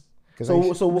funny. So you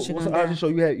what's gonna the do? show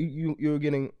you had? You were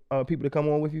getting people to come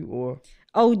on with you or?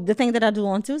 Oh, the thing that I do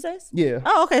on Tuesdays? Yeah.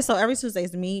 Oh, okay. So every Tuesday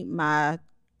is me, my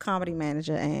comedy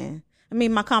manager,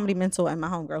 my comedy mentor, and my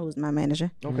homegirl who's my manager.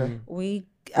 Okay.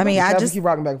 I just keep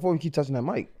rocking back and forth. You keep touching that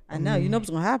mic. I know you know what's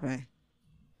gonna happen.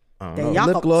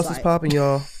 Lip gloss is popping,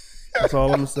 y'all. That's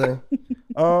all I'm gonna say.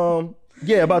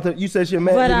 Yeah, you said your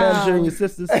manager and your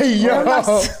sisters. Hey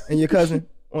yo. And your cousin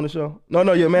on the show.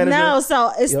 No, your manager. No,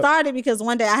 so it started because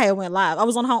one day I had went live. I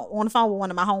was on the phone with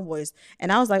one of my homeboys,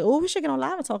 and I was like, "Oh, we should get on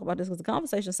live and talk about this because the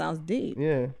conversation sounds deep."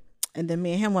 Yeah. And then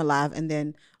me and him went live, and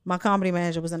then my comedy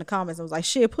manager was in the comments and was like,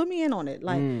 "Shit, put me in on it."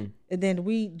 Like, and then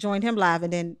we joined him live,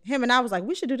 and then him and I was like,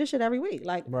 "We should do this shit every week."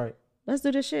 Like, Right. let's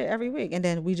do this shit every week. And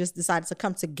then we just decided to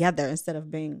come together instead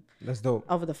of being That's dope.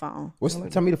 over the phone.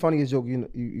 Tell me the funniest joke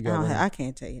you got. I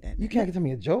can't tell you that. You can't tell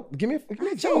me a joke. Give me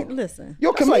a joke. Listen.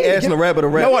 Yo, It's like asking a rapper to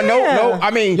rap. No.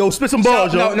 I mean, Yo, spit some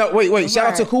balls, yo. No. Wait. Shout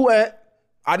out to Right. Cool Ant.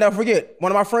 I never forget.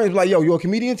 One of my friends was like, "Yo, you a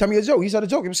comedian? Tell me a joke." He said a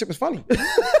joke. It shit was funny. Who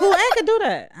ain't can do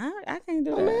that? I can't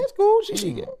do that. Man, it's cool. She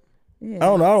Yeah. I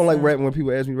don't know. I don't like rapping when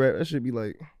people ask me to rap. That should be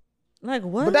like, Like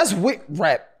what? But that's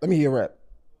rap. Let me hear rap.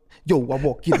 yo, I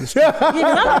walk in this. Yeah, 'cause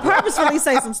I don't purposefully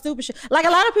say some stupid shit. Like a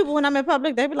lot of people when I'm in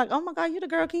public, they be like, "Oh my God, you the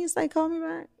girl? Can you say call me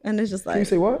back?" And it's just like, Can you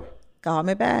say what? call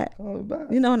me back.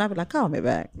 You know, and I be like, call me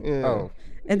back. Yeah. Oh.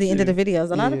 At the end of the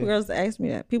videos, a lot of girls ask me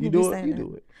that. People You be do it. saying You that.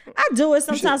 do it. I do it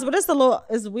sometimes, but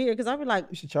it's weird because I be like,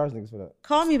 You should charge niggas for that.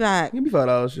 call me back. Give me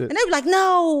 $5 shit. And they be like,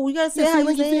 no, you gotta say how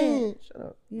you said. Shut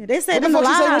up. Yeah, they said What the in the fuck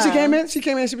she said when she live. came in? She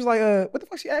came in. She was like, "What the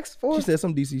fuck she asked for?" She said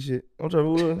some DC shit. I'm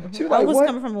trying to. She was Oh, like, it was "What?"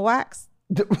 coming from a wax.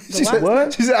 She said,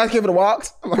 What? She said, "I give it a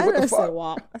walks." I'm like, I "What the didn't say fuck?"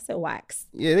 walk. I said wax.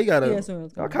 Yeah, they got Yeah, that's where it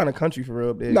was a going. kind of country for real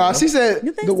up there. Nah, you know? she said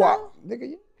You think the so? walk.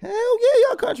 Nigga, Hell yeah,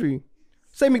 y'all country.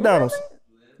 Say McDonald's.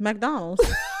 McDonald's.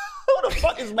 Who the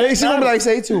fuck is she McDonald's? gonna be like,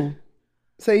 "Say two."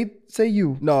 Say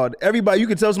you. No, everybody. You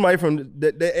can tell somebody from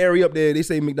that area up there. They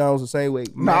say McDonald's the same way.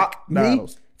 Nah, me.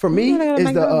 McDonald's. For me, You gotta go to is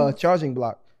the McDonald's. charging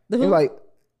block. The who? It's like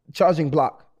charging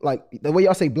block. Like the way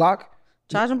y'all say block,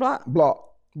 Charging block. block.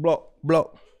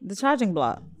 Block. The charging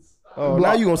block. Oh,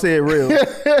 now you gonna say it real.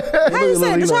 How you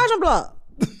say it? The charging block.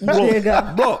 There you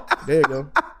go. Block. There you go.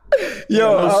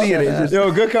 Yo, no see it, it's just-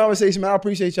 yo, good conversation, man. I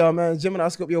appreciate y'all, man. Gemini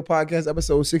Scorpio podcast,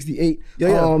 episode 68.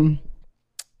 Yeah.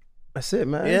 That's it,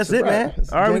 man. Yeah, that's It's a it, wrap. man.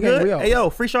 It's All right, we gang, gang, good. out. Hey, yo,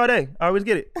 free Sade. I always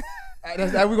get it. We gotta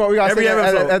Every say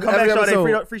that episode. at Come back, every Sade.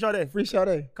 episode. Free Sade. Free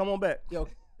Sade. Come on back. Yo.